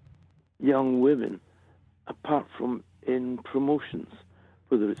young women, apart from in promotions,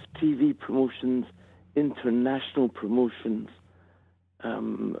 whether it's TV promotions, international promotions,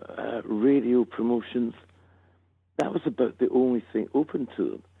 radio promotions. That was about the only thing open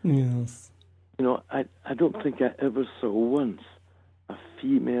to them. Yes. You know, I don't think I ever saw once a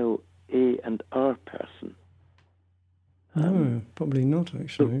female A&R person. No, probably not,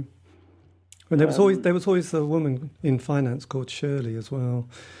 actually. And there was always a woman in finance called Shirley as well.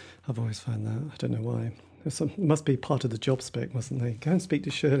 I've always found that. I don't know why. It must be part of the job spec, mustn't they? Go and speak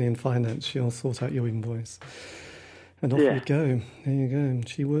to Shirley in finance. She'll sort out your invoice. And off you'd go. There you go. And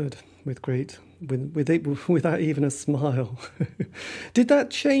she would, without even a smile. Did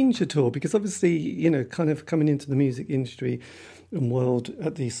that change at all? Because obviously, you know, kind of coming into the music industry and world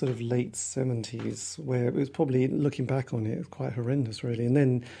at the sort of late 70s, where it was probably, looking back on it, it was quite horrendous, really. And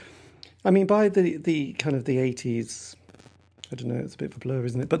then, I mean, by the kind of the 80s, I don't know, it's a bit of a blur,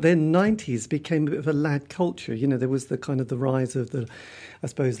 isn't it? But then 90s became a bit of a lad culture. You know, there was the kind of the rise of the, I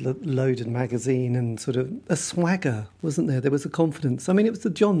suppose, Loaded magazine and sort of a swagger, wasn't there? There was a confidence. I mean, it was the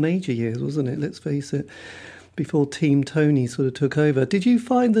John Major years, wasn't it? Let's face it, before Team Tony sort of took over. Did you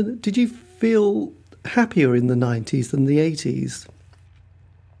feel happier in the 90s than the 80s?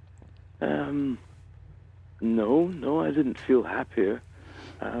 No, I didn't feel happier.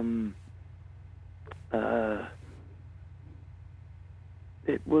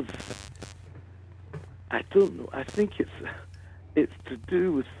 It was, I don't know, I think it's to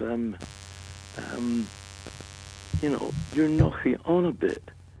do with, you know, you're knocking on a bit,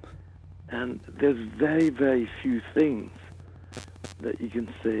 and there's very, very few things that you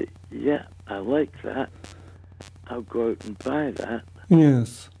can say, yeah, I like that, I'll go out and buy that.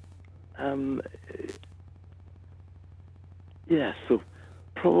 Yes. Yeah, so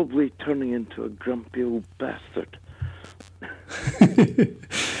probably turning into a grumpy old bastard.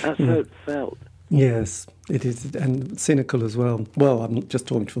 That's how it felt. Yes, it is, and cynical as well. Well, I'm just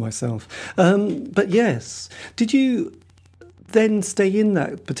talking for myself. But yes, did you then stay in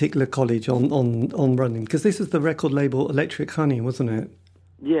that particular college on running? Because this was the record label Electric Honey, wasn't it?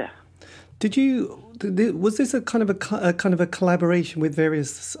 Yeah. Did you? Was this a kind of a collaboration with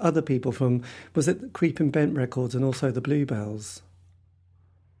various other people from? Was it Creeping Bent Records and also the Bluebells?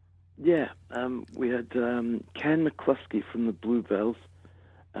 Yeah, we had Ken McCluskey from the Bluebells.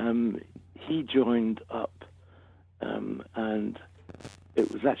 He joined up, and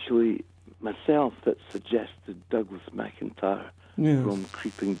it was actually myself that suggested Douglas McIntyre from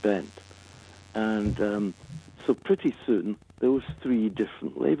Creeping Bent. And so pretty soon there was 3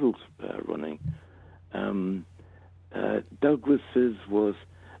 different labels running. Douglas's was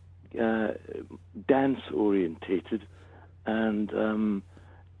dance-orientated, and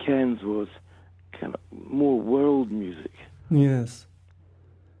Ken's was kind of more world music. Yes.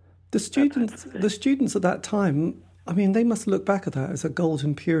 The students at that time, I mean, they must look back at that as a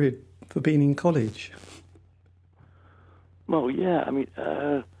golden period for being in college. Well, yeah, I mean,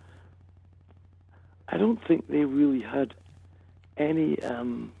 I don't think they really had any.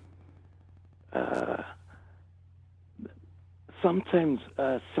 Sometimes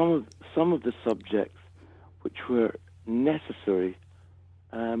some of the subjects which were necessary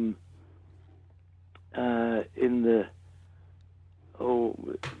in the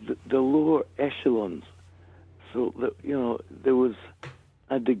lower echelons, so that, you know, there was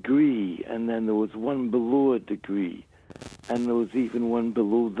a degree, and then there was one below a degree, and there was even one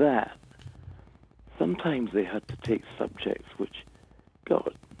below that. Sometimes they had to take subjects which,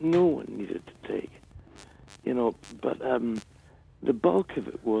 God, no one needed to take, you know. But the bulk of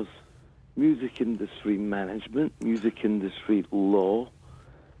it was music industry management, music industry law,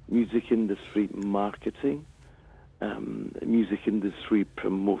 music industry marketing, music industry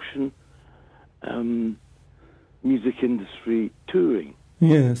promotion, music industry touring.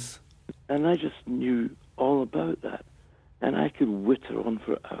 Yes. And I just knew all about that, and I could witter on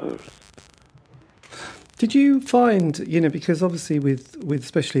for hours. Did you find, you know, because obviously with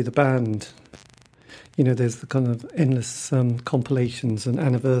especially the band, you know, there's the kind of endless compilations and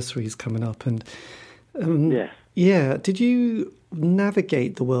anniversaries coming up, and yes. Yeah, did you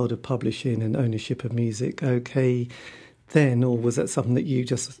navigate the world of publishing and ownership of music okay then, or was that something that you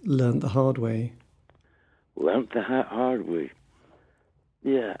just learnt the hard way? Learnt the hard way.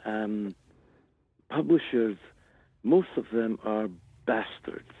 Yeah, publishers, most of them are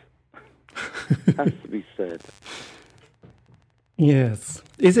bastards. Has to be said. Yes.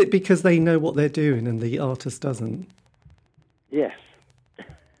 Is it because they know what they're doing and the artist doesn't? Yes.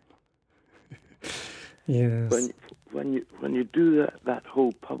 Yes. When you do that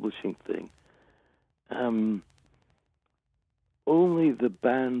whole publishing thing, only the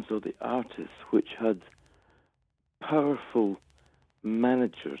bands or the artists which had powerful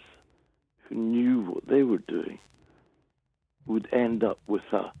managers who knew what they were doing would end up with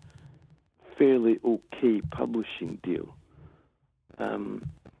a fairly okay publishing deal.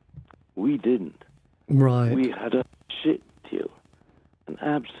 We didn't. Right. We had a shit deal, an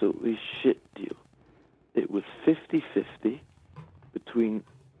absolutely shit deal. It was 50-50 between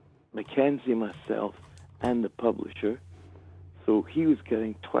Mackenzie, myself, and the publisher. So he was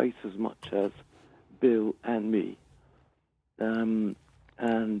getting twice as much as Bill and me. And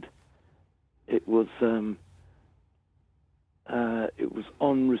it was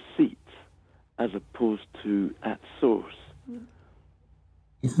on receipts as opposed to at source.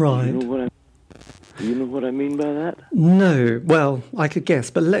 Right. You know what I mean by that? No. Well, I could guess,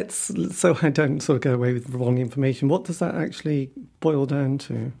 but so I don't sort of go away with the wrong information. What does that actually boil down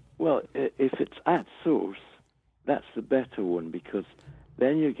to? Well, if it's at source, that's the better one, because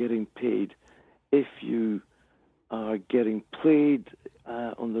then you're getting paid if you are getting played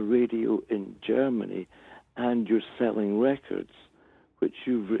on the radio in Germany and you're selling records, which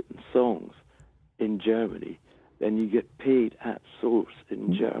you've written songs in Germany, then you get paid at source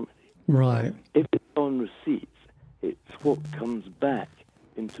in Germany. Right. If it's on receipts, it's what comes back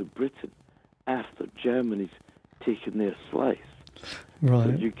into Britain after Germany's taken their slice. Right.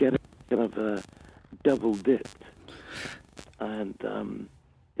 So you get kind of a double dipped. And,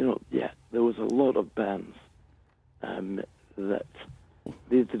 there was a lot of bands that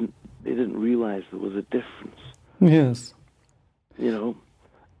they didn't realize there was a difference. Yes. You know?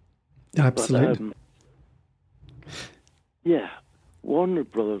 Absolutely. But, Warner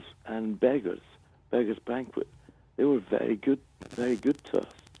Brothers and Beggars Banquet, they were very good to us.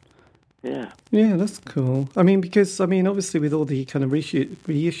 Yeah. Yeah, that's cool. I mean, because, obviously with all the kind of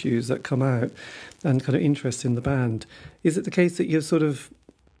reissues that come out and kind of interest in the band, is it the case that you're sort of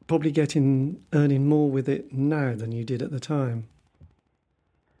probably earning more with it now than you did at the time?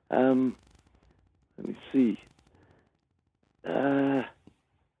 Let me see. I'll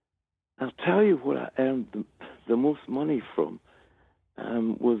tell you what I earned the most money from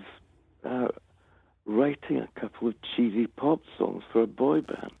was writing a couple of cheesy pop songs for a boy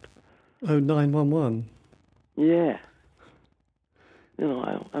band. Oh, 911. Yeah. You know,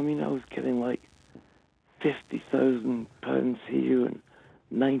 I was getting like £50,000 here and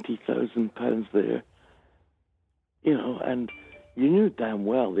 £90,000 there. You know, and you knew damn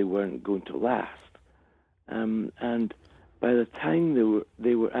well they weren't going to last. And by the time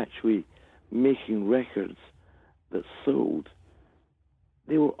they were actually making records that sold,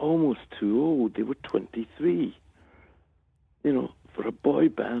 they were almost too old. They were 23. You know, for a boy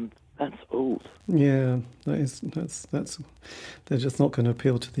band, that's old. Yeah, that's they're just not going to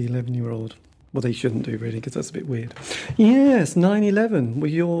appeal to the 11-year-old. Well, they shouldn't do, really, because that's a bit weird. Yes, 9/11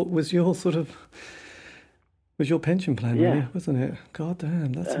 was your pension plan, really, wasn't it? God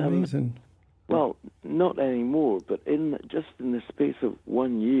damn, that's amazing. Well, not anymore, but just in the space of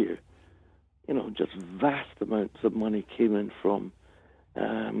 1 year, you know, just vast amounts of money came in from,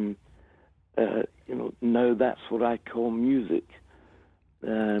 now that's what I call music.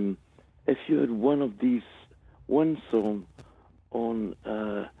 If you had one song on,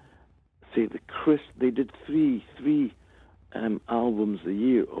 say, they did three albums a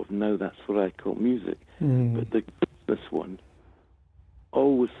year of Now That's What I Call Music, but the Christmas one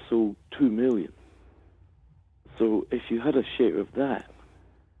always sold 2 million. So if you had a share of that,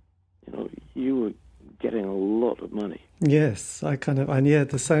 you know, you were getting a lot of money. Yes, the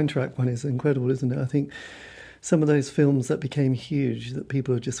soundtrack one is incredible, isn't it? I think some of those films that became huge, that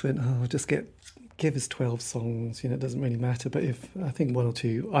people just went, give us 12 songs, you know, it doesn't really matter. But if I think one or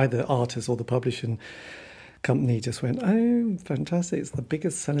two, either artists or the publishing company just went, oh, fantastic, it's the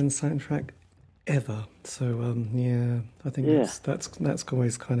biggest selling soundtrack ever. So I think that's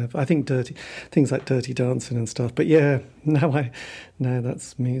always kind of, I think things like Dirty Dancing and stuff. But yeah, now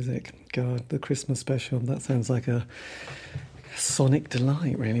that's music. God, the Christmas special, that sounds like a sonic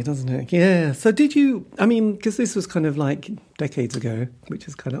delight, really, doesn't it? Yeah. So did you, because this was kind of like decades ago, which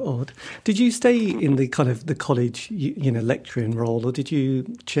is kind of odd, did you stay in the kind of the college, lecturing role, or did you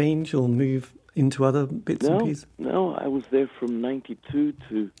change or move into other bits and pieces? No, I was there from 92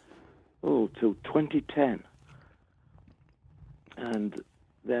 till 2010. And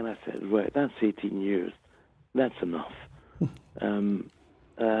then I said, right, that's 18 years. That's enough.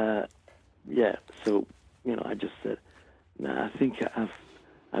 So, I just said, I think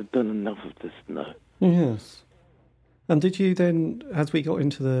I've done enough of this now. Yes. And did you then, as we got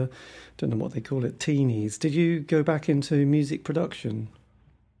into the, don't know what they call it, teenies, did you go back into music production?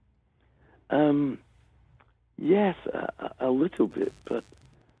 Yes, a little bit, but,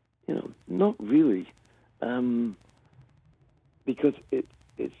 not really. Because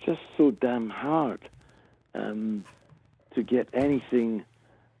it's just so damn hard. to get anything,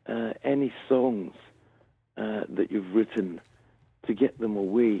 any songs that you've written, to get them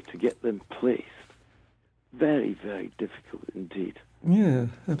away, to get them placed. Very, very difficult indeed. Yeah,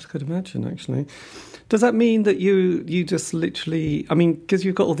 I could imagine, actually. Does that mean that you just literally, I mean, because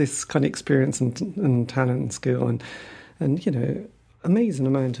you've got all this kind of experience and talent and skill and, you know, amazing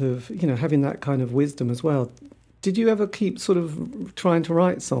amount of, you know, having that kind of wisdom as well. Did you ever keep sort of trying to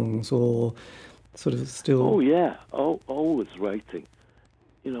write songs or sort of still? Oh, yeah, always writing.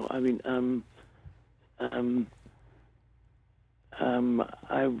 You know, I mean,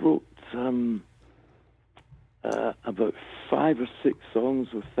 I wrote about 5 or 6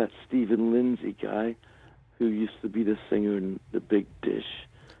 songs with that Stephen Lindsay guy who used to be the singer in The Big Dish.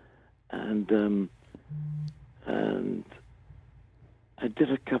 And I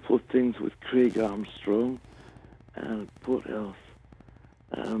did a couple of things with Craig Armstrong. And what else?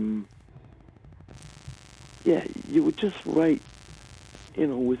 Yeah, you would just write, you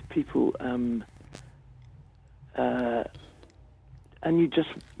know, with people, and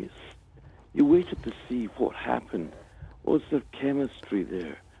you waited to see what happened. Was there chemistry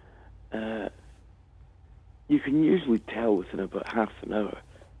there? You can usually tell within about half an hour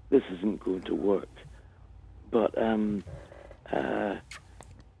this isn't going to work. But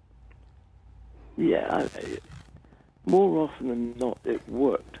yeah, more often than not, it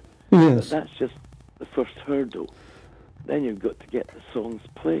worked. Yes. But that's just the first hurdle. Then you've got to get the songs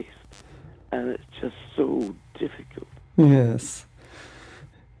placed, and it's just so difficult. Yes.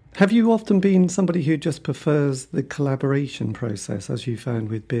 Have you often been somebody who just prefers the collaboration process, as you found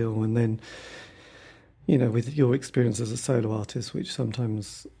with Bill, and then, you know, with your experience as a solo artist, which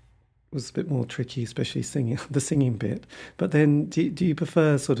sometimes was a bit more tricky, especially the singing bit. But then, do you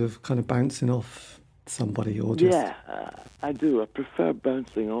prefer sort of kind of bouncing off somebody, or just? Yeah, I do. I prefer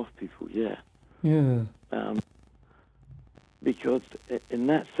bouncing off people. Yeah. Yeah. Because in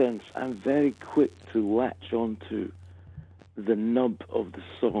that sense, I'm very quick to latch onto the nub of the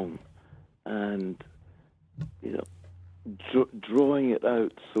song, and you know, drawing it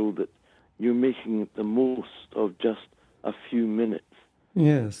out so that you're making the most of just a few minutes.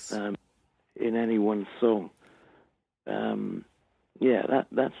 Yes. In any one song. Yeah,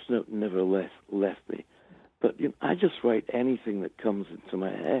 that's never left me. But you know, I just write anything that comes into my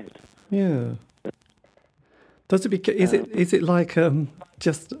head. Yeah. Does it is it like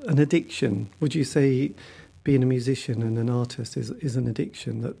just an addiction? Would you say being a musician and an artist is an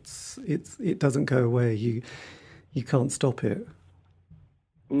addiction it doesn't go away? You can't stop it.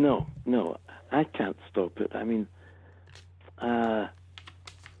 No, I can't stop it. I mean, I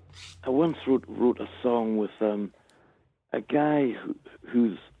once wrote a song with a guy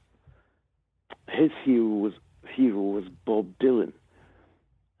whose his hero was Bob Dylan,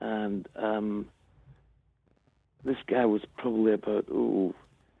 and this guy was probably about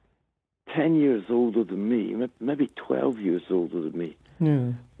 10 years older than me, maybe 12 years older than me.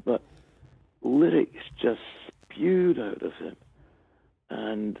 Yeah. But lyrics just spewed out of him,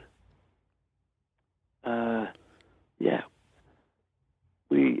 and yeah.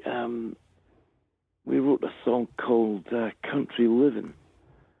 We wrote a song called Country Living,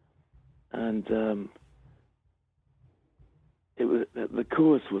 and the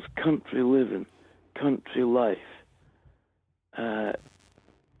chorus was country living, country life. Your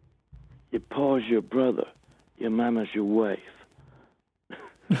pa's your brother, your mama's your wife.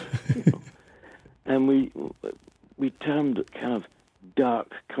 You know? And we termed it kind of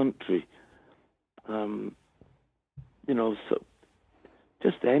dark country. You know, so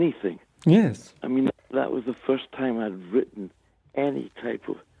just anything. Yes. I mean, that was the first time I'd written any type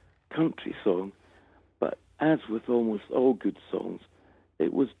of country song, but as with almost all good songs,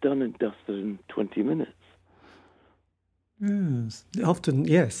 it was done and dusted in 20 minutes. Yes. Often,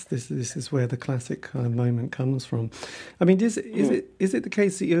 yes, this is where the classic kind of moment comes from. I mean, is it the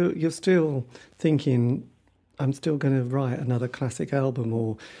case that you're still thinking, I'm still going to write another classic album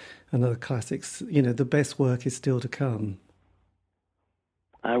or another classics, you know, the best work is still to come?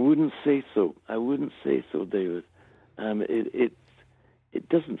 I wouldn't say so. David. It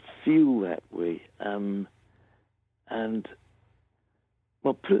doesn't feel that way. And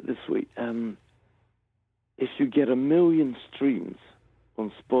well, put it this way: if you get 1 million streams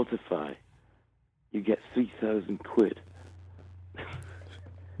on Spotify, you get 3,000 quid.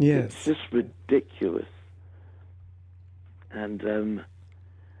 Yes, it's just ridiculous. And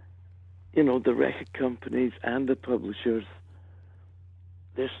you know, the record companies and the publishers,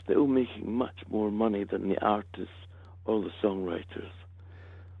 they're still making much more money than the artists or the songwriters.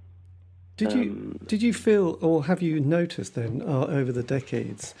 Did you feel, or have you noticed then over the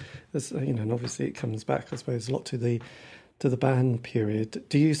decades, as you know, and obviously it comes back, I suppose, a lot to the to the band period,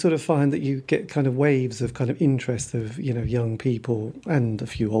 do you sort of find that you get kind of waves of kind of interest of, you know, young people and a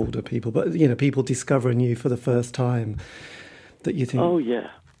few older people, but, you know, people discovering you for the first time that you think... Oh, yeah.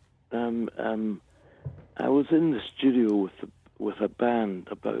 I was in the studio with a band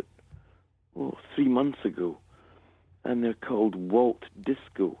about 3 months ago, and they're called Walt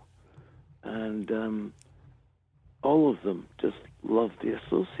Disco, and all of them just love the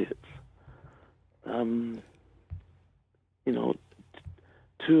Associates. You know,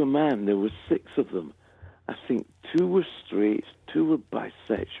 to a man, there were 6 of them. I think 2 were straight, 2 were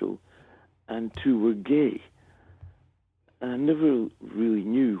bisexual, and 2 were gay. And I never really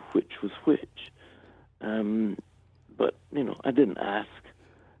knew which was which. But, you know, I didn't ask.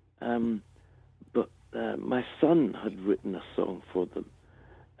 But my son had written a song for them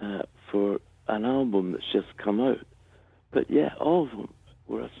for an album that's just come out. But, yeah, all of them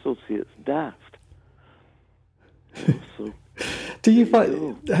were Associates daft. So, do you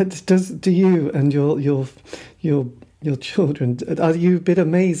find do you and your children, are you a bit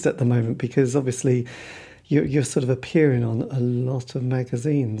amazed at the moment, because obviously you're sort of appearing on a lot of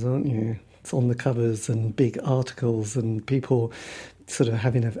magazines, aren't you? It's on the covers and big articles and people sort of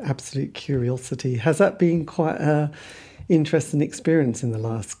having an absolute curiosity. Has that been quite a interesting experience in the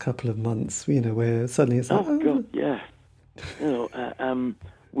last couple of months, you know, where suddenly it's like... God, yeah. You know,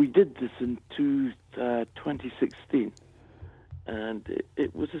 we did this in 2016, and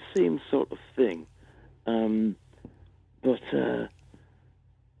it was the same sort of thing. But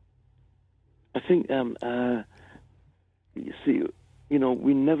I think, you see, you know,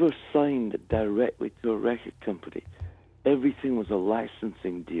 we never signed directly to a record company. Everything was a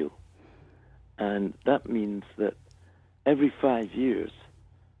licensing deal. And that means that every 5 years,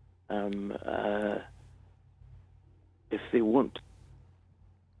 if they want to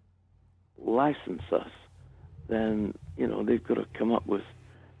license us, then, you know, they've got to come up with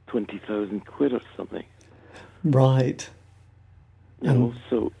 20,000 quid or something. Right. You know,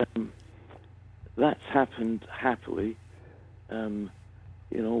 so that's happened happily.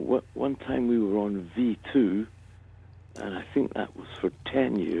 You know, one time we were on V2, and I think that was for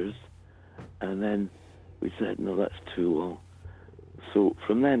 10 years, and then we said, no, that's too long. So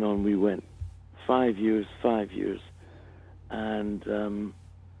from then on, we went 5 years, and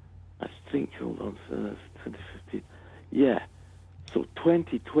I think, hold on, so that's 2015. Yeah, so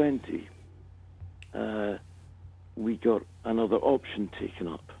 2020, we got another option taken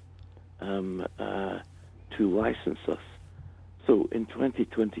up to license us. So in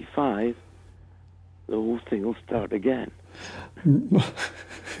 2025, the whole thing will start again.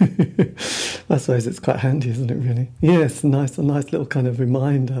 I suppose it's quite handy, isn't it, really? Yes, a nice little kind of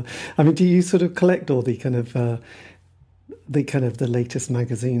reminder. I mean, do you sort of collect all the latest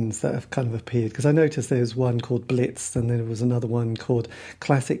magazines that have kind of appeared? Because I noticed there's one called Blitz, and then there was another one called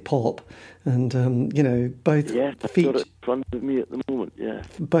Classic Pop, and you know, both I've got it in front of me at the moment. Yeah,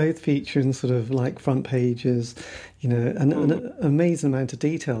 both featuring sort of like front pages, you know, and an amazing amount of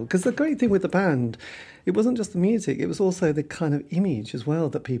detail. Because the great thing with the band, it wasn't just the music, it was also the kind of image as well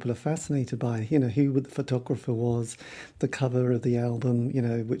that people are fascinated by. You know, who the photographer was, the cover of the album, you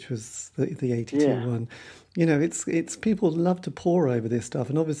know, which was the 82 one. You know, it's people love to pore over this stuff,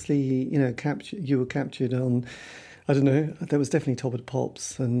 and obviously, you know, you were captured on, I don't know, there was definitely Top of the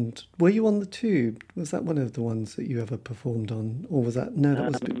Pops, and were you on the Tube? Was that one of the ones that you ever performed on, or was that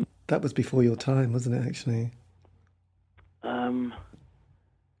that was before your time, wasn't it? Actually, I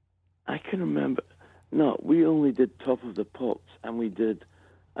can remember. No, we only did Top of the Pops, and we did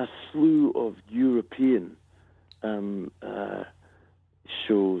a slew of European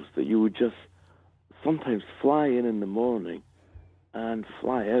shows that you would just sometimes fly in the morning and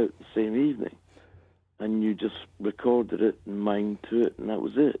fly out the same evening, and you just recorded it and mined to it, and that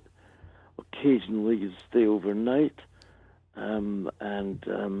was it. Occasionally you'd stay overnight, and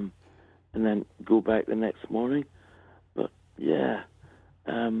then go back the next morning. But yeah,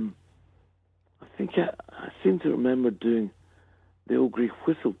 I think I seem to remember doing the Ogre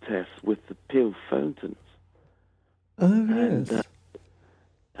Whistle test with the Pale Fountains. Oh yes.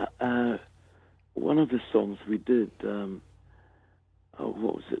 And, one of the songs we did, what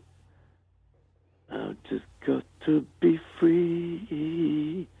was it? Just got to be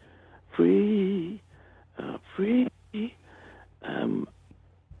free, free, free.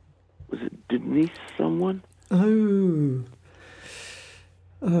 Was it Denise someone? Oh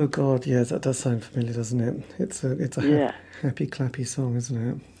God, yes, that does sound familiar, doesn't it? It's a happy clappy song, isn't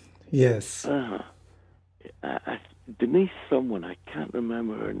it? Yes. Denise someone, I can't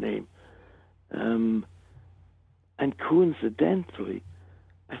remember her name. And coincidentally,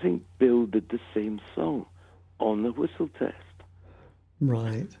 I think Bill did the same song on the whistle test.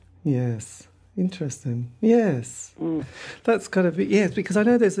 Right. Yes. Interesting. Yes. That's kind of, yes, because I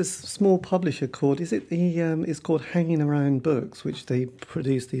know there's this small publisher called, it's called Hanging Around Books, which they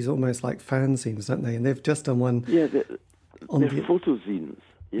produce these almost like fanzines, don't they? And they've just done one. Yeah, they're photozines.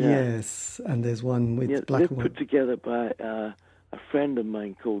 Yeah. Yes, and there's one with black and white. They're put together by a friend of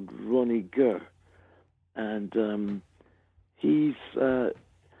mine called Ronnie Gurr. And he's, the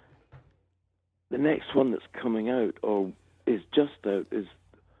next one that's coming out, or is just out, is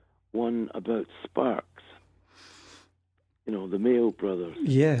one about Sparks, the Mail brothers.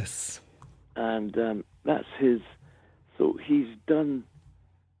 Yes. And that's his, so he's done,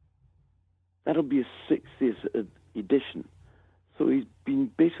 that'll be his 60th edition. So he's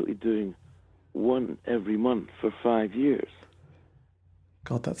been basically doing one every month for 5 years.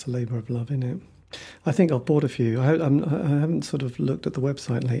 God, that's a labour of love, isn't it? I think I've bought a few. I haven't sort of looked at the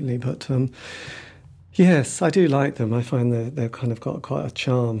website lately, but yes, I do like them. I find they've kind of got quite a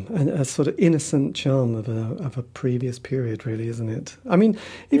charm, and a sort of innocent charm of a previous period, really, isn't it? I mean,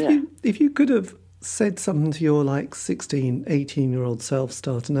 if you could have said something to your 16, 18-year-old self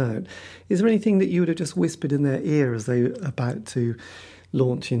starting out, is there anything that you would have just whispered in their ear as they were about to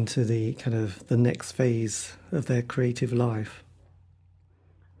launch into the kind of the next phase of their creative life?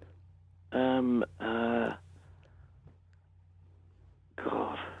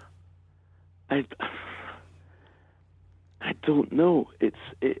 God, I don't know.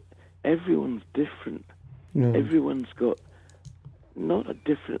 Everyone's different. No. Everyone's got not a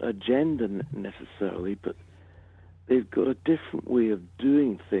different agenda necessarily, but they've got a different way of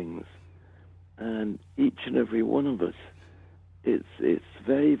doing things. And each and every one of us, it's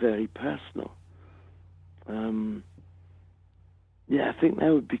very, very personal. Yeah, I think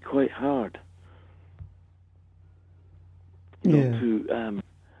that would be quite hard. To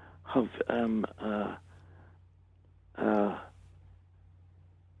have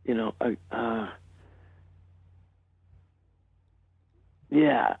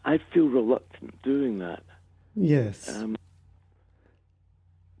yeah, I feel reluctant doing that. Yes.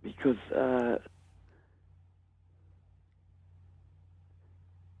 Because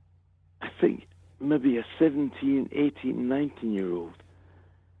I think maybe a 17, 18, 19-year-old,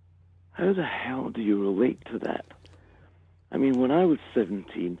 how the hell do you relate to that? I mean, when I was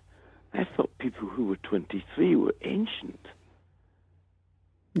 17, I thought people who were 23 were ancient.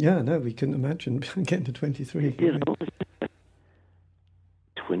 Yeah, no, we couldn't imagine getting to 23.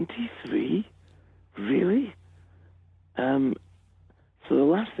 23? Really? So the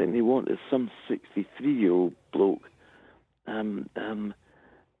last thing they want is some 63-year-old bloke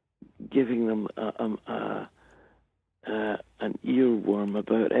giving them an earworm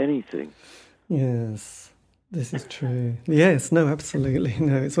about anything. Yes, this is true. Yes, no, absolutely.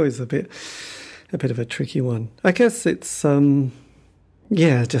 No, it's always a bit of a tricky one. I guess it's,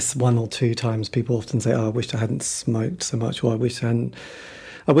 just one or two times people often say, I wish I hadn't smoked so much, or I wish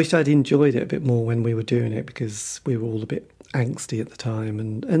I'd enjoyed it a bit more when we were doing it, because we were all a bit angsty at the time,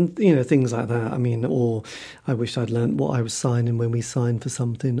 and things like that. I mean, or I wish I'd learnt what I was signing when we signed for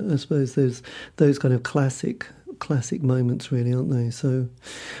something. I suppose there's those kind of classic moments, really, aren't they? So,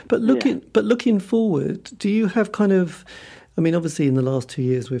 but looking forward, do you have kind of? I mean, obviously, in the last 2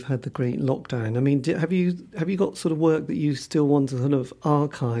 years, we've had the great lockdown. I mean, have you got sort of work that you still want to sort of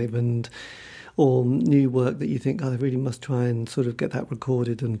archive, or new work that you think, I really must try and sort of get that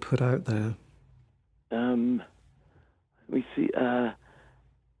recorded and put out there? Let me see.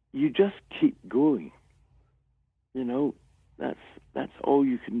 You just keep going. That's all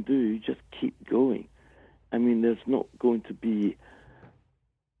you can do. You just keep going. I mean, there's not going to be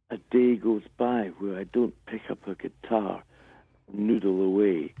a day goes by where I don't pick up a guitar, noodle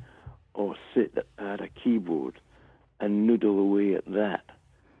away, or sit at a keyboard and noodle away at that.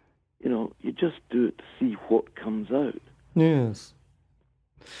 You just do it to see what comes out. Yes.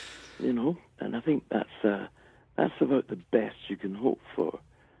 And I think that's about the best you can hope for.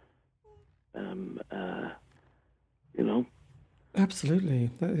 Absolutely,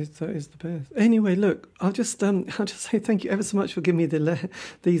 that is the best. Anyway, look, I'll just say thank you ever so much for giving me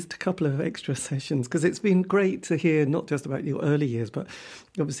these couple of extra sessions, because it's been great to hear not just about your early years, but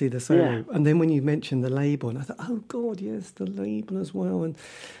obviously the solo. Yeah. And then when you mentioned the label, and I thought, oh God, yes, the label as well, and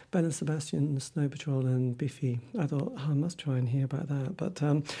Ben and Sebastian, the Snow Patrol, and Biffy. I thought, I must try and hear about that.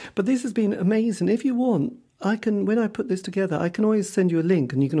 But this has been amazing. If you want, when I put this together, I can always send you a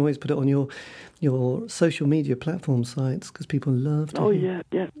link, and you can always put it on your social media platform sites, because people love to hear.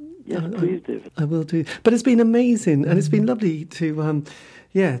 Yeah. Yes, please, David. I will do. But it's been amazing, and it's been lovely to,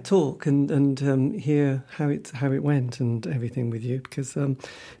 talk and hear how it went and everything with you, because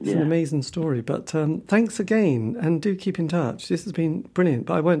it's an amazing story. But thanks again, and do keep in touch. This has been brilliant.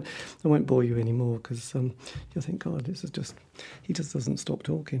 But I won't bore you anymore, because you'll think, God, he just doesn't stop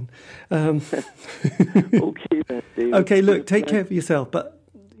talking. Okay, then, David. Okay, look, take care of yourself. But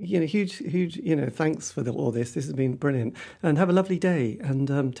huge, thanks for all this. This has been brilliant. And have a lovely day.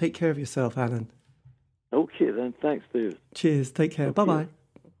 And take care of yourself, Alan. Okay, then. Thanks, David. Cheers. Take care. Okay. Bye-bye.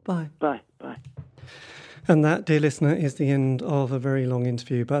 Bye. Bye. Bye. And that, dear listener, is the end of a very long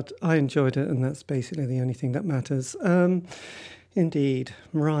interview. But I enjoyed it, and that's basically the only thing that matters. Indeed.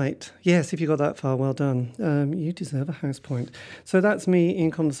 Right. Yes, if you got that far, well done. You deserve a house point. So that's me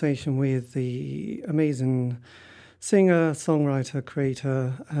in conversation with the amazing singer, songwriter,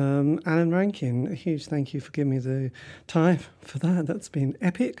 creator, Alan Rankin. A huge thank you for giving me the time for that. That's been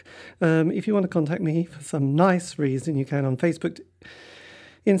epic. If you want to contact me for some nice reason, you can on Facebook,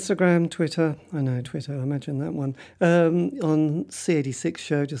 Instagram, Twitter. I know, Twitter, I imagine that one. On C86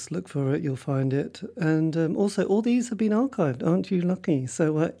 Show, just look for it, you'll find it. And also, all these have been archived, aren't you lucky?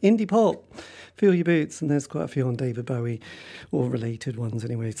 So, indie pop, feel your boots, and there's quite a few on David Bowie, or related ones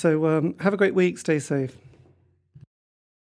anyway. So, have a great week, stay safe.